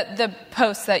the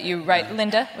post that you write.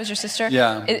 Linda was your sister.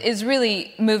 Yeah, is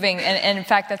really moving, and in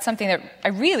fact, that's something that I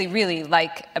really, really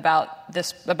like about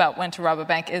this, about When to Rob a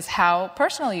Bank, is how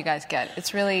personal you guys get.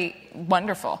 It's really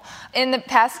wonderful. In the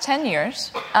past 10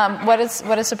 years, what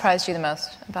has surprised you the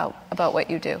most about what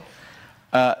you do?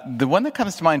 The one that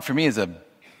comes to mind for me is a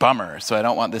bummer. So I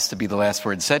don't want this to be the last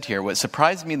word said here. What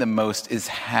surprised me the most is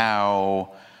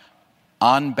how,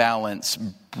 on balance,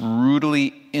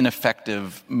 brutally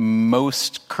ineffective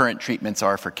most current treatments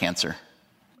are for cancer,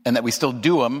 and that we still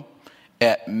do them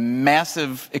at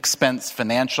massive expense,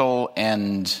 financial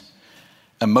and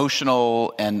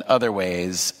emotional and other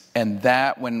ways. And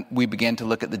that, when we began to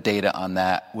look at the data on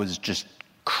that, was just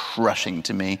crushing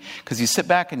to me, because you sit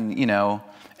back and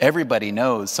everybody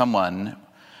knows someone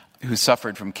who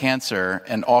suffered from cancer,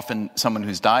 and often someone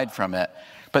who's died from it.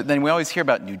 But then we always hear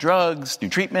about new drugs, new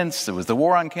treatments. There was the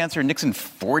war on cancer, Nixon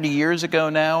 40 years ago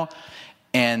now.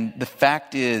 And the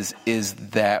fact is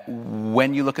that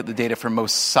when you look at the data for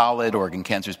most solid organ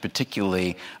cancers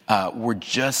particularly, we're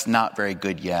just not very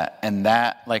good yet. And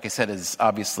that, like I said, is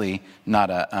obviously not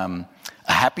a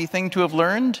happy thing to have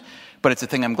learned, but it's a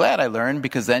thing I'm glad I learned,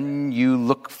 because then you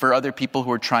look for other people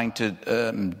who are trying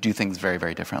to do things very,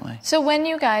 very differently. So when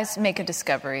you guys make a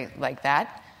discovery like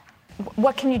that,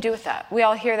 what can you do with that? We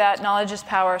all hear that knowledge is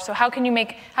power. So how can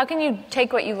you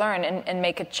take what you learn and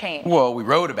make a change? Well, we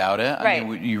wrote about it. Right. I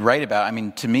mean, you write about. I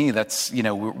mean, to me, that's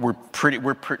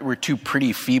we're two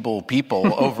pretty feeble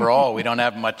people overall. We don't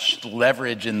have much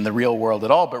leverage in the real world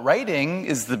at all. But writing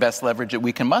is the best leverage that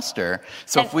we can muster.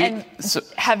 So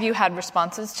have you had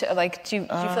responses to do you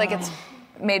feel like it's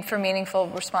made for meaningful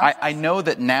responses? I know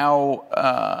that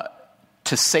now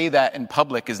to say that in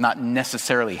public is not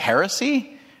necessarily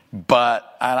heresy.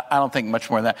 But I don't think much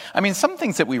more than that. I mean, some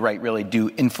things that we write really do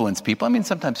influence people. I mean,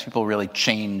 sometimes people really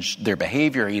change their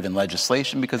behavior, or even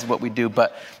legislation, because of what we do.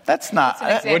 But that's not. What's an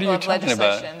example what are you of talking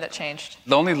legislation about? that changed?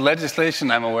 The only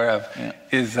legislation I'm aware of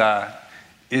is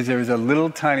there was a little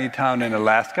tiny town in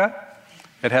Alaska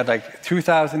that had like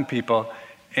 2,000 people,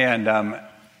 and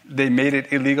they made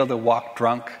it illegal to walk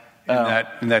drunk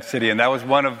in that city. And that was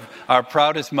one of our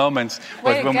proudest moments,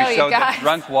 was when we showed that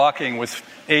drunk walking was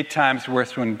 8 times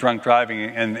worse than drunk driving,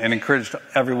 and encouraged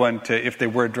everyone to, if they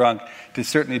were drunk, to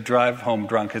certainly drive home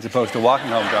drunk as opposed to walking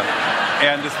home drunk.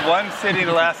 And this one city in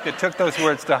Alaska took those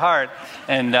words to heart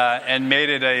and made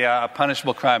it a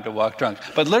punishable crime to walk drunk.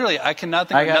 But literally, I cannot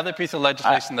think of another piece of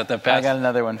legislation that passed. I got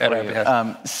another one for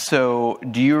you. So,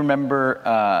 do you remember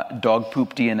dog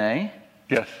poop DNA?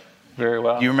 Yes. Very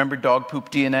well. Do you remember dog poop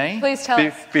DNA? Please tell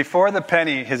us. Before the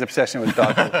penny, his obsession with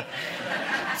dog poop.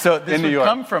 So this would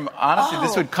come from, honestly,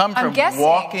 this would come from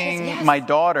walking my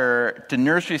daughter to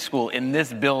nursery school in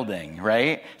this building,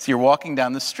 right? So you're walking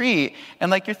down the street,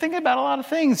 and you're thinking about a lot of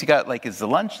things. You got is the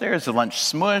lunch there? Is the lunch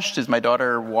smushed? Is my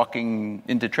daughter walking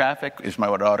into traffic? Is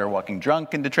my daughter walking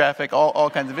drunk into traffic? All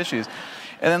kinds of issues.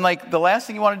 And then, the last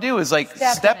thing you want to do is,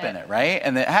 step in it, right?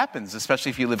 And it happens, especially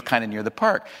if you live kind of near the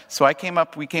park. So we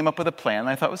came up with a plan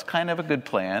I thought was kind of a good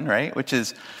plan, right? Which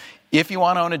is, if you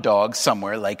want to own a dog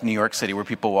somewhere like New York City where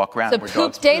people walk around, it's a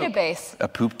poop database. A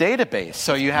poop database.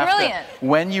 So you have to,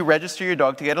 when you register your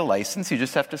dog to get a license, you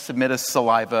just have to submit a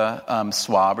saliva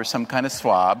swab or some kind of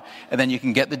swab, and then you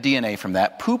can get the DNA from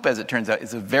that. Poop, as it turns out,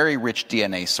 is a very rich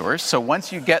DNA source. So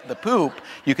once you get the poop,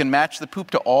 you can match the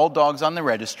poop to all dogs on the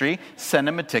registry, send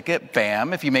them a ticket,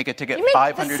 bam. If you make a ticket,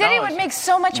 $500. The city would make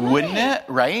so much money. Wouldn't it?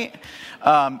 Right?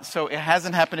 So it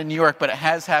hasn't happened in New York, but it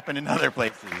has happened in other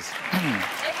places.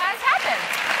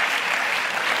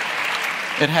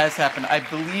 It has happened. I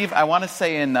believe, I want to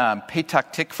say in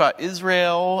Petah Tikva,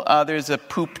 Israel, there's a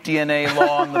poop DNA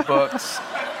law in the books.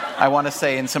 I want to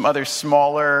say in some other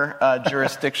smaller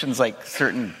jurisdictions, like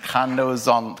certain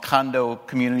condo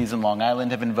communities in Long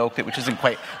Island have invoked it, which isn't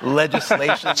quite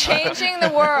legislation. Changing the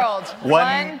world,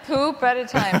 one poop at a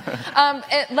time.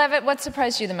 Levitt, what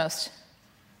surprised you the most?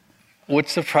 What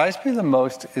surprised me the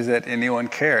most is that anyone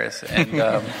cares, and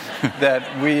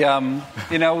that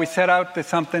we set out to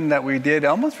something that we did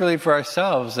almost really for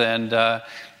ourselves, and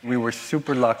we were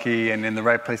super lucky and in the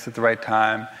right place at the right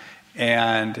time,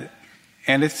 and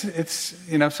it's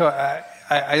so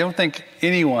I don't think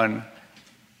anyone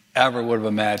ever would have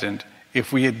imagined,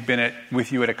 if we had been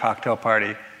with you at a cocktail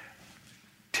party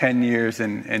 10 years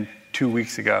and 2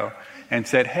 weeks ago and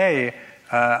said, hey,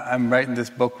 I'm writing this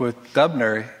book with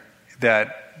Dubner,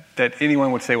 that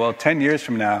anyone would say, well, 10 years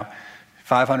from now,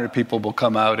 500 people will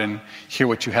come out and hear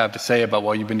what you have to say about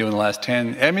what you've been doing the last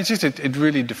 10. I mean, it's just, it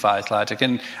really defies logic.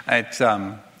 And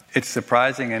it's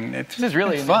surprising, and it's This is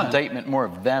really it's an fun. indictment more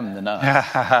of them than us.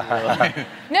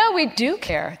 No, we do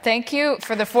care. Thank you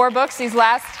for the 4 books these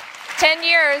last 10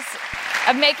 years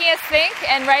of making us think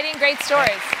and writing great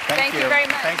stories. Thank you very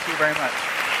much. Thank you very much.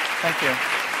 Thank you.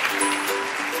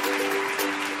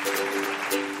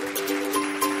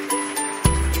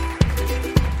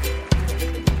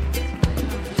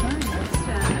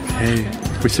 Hey,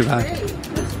 we survived.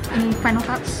 Any final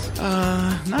thoughts?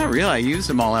 Not really. I used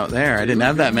them all out there. I didn't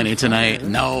have that many tonight.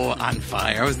 No, on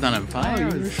fire. I was not on fire.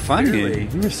 You were funny.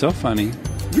 You were so funny.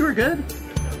 You were good.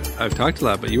 I've talked a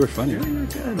lot, but you were funny. You were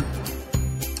good.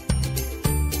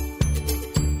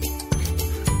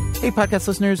 Hey, podcast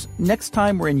listeners, next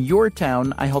time we're in your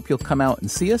town, I hope you'll come out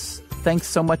and see us. Thanks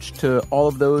so much to all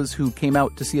of those who came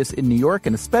out to see us in New York,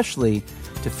 and especially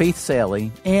to Faith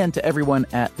Saley and to everyone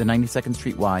at the 92nd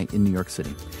Street Y in New York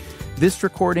City. This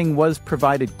recording was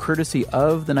provided courtesy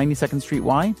of the 92nd Street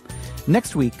Y.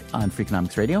 Next week on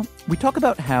Freakonomics Radio, we talk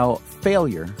about how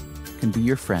failure can be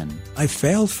your friend. I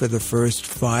failed for the first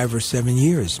 5 or 7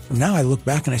 years. Now I look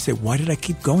back and I say, why did I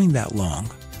keep going that long?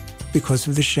 Because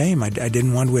of the shame. I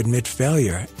didn't want to admit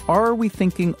failure. Are we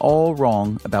thinking all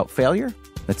wrong about failure?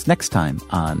 That's next time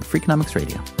on Freakonomics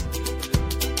Radio.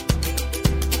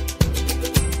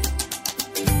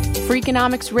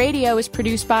 Freakonomics Radio is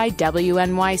produced by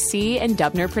WNYC and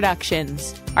Dubner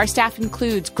Productions. Our staff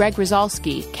includes Greg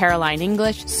Rosalski, Caroline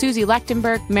English, Susie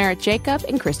Lechtenberg, Merritt Jacob,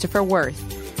 and Christopher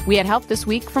Worth. We had help this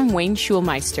week from Wayne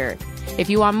Schulmeister. If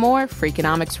you want more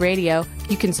Freakonomics Radio,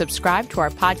 you can subscribe to our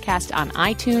podcast on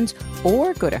iTunes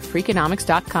or go to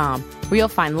Freakonomics.com, where you'll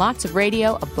find lots of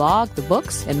radio, a blog, the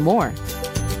books, and more.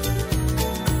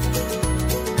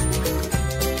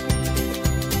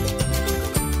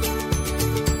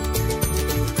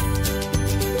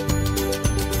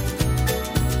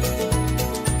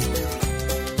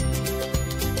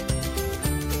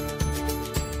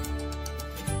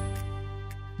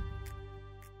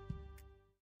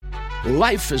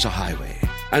 Life is a highway,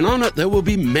 and on it there will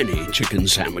be many chicken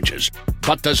sandwiches.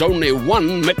 But there's only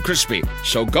one McCrispy.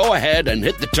 So go ahead and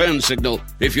hit the turn signal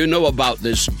if you know about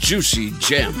this juicy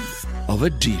gem of a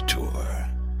detour.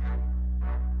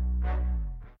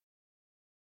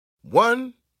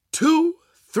 1, 2,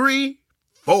 3,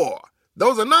 4.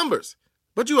 Those are numbers.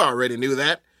 But you already knew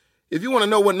that. If you want to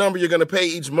know what number you're going to pay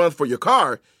each month for your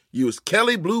car, use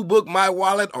Kelley Blue Book My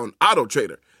Wallet on Auto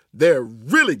Trader. They're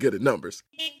really good at numbers.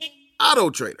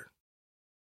 Auto Trader.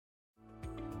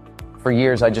 For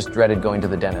years, I just dreaded going to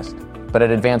the dentist. But at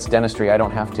Advanced Dentistry, I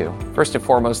don't have to. First and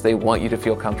foremost, they want you to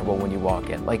feel comfortable when you walk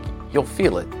in. Like, you'll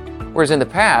feel it. Whereas in the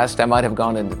past, I might have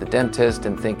gone into the dentist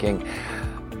and thinking,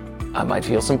 I might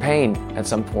feel some pain at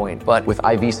some point. But with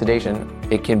IV sedation,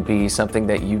 it can be something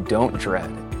that you don't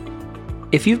dread.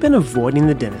 If you've been avoiding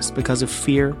the dentist because of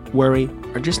fear, worry,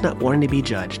 or just not wanting to be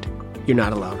judged, you're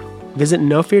not alone. Visit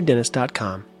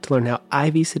NoFearDentist.com to learn how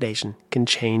IV sedation can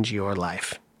change your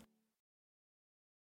life.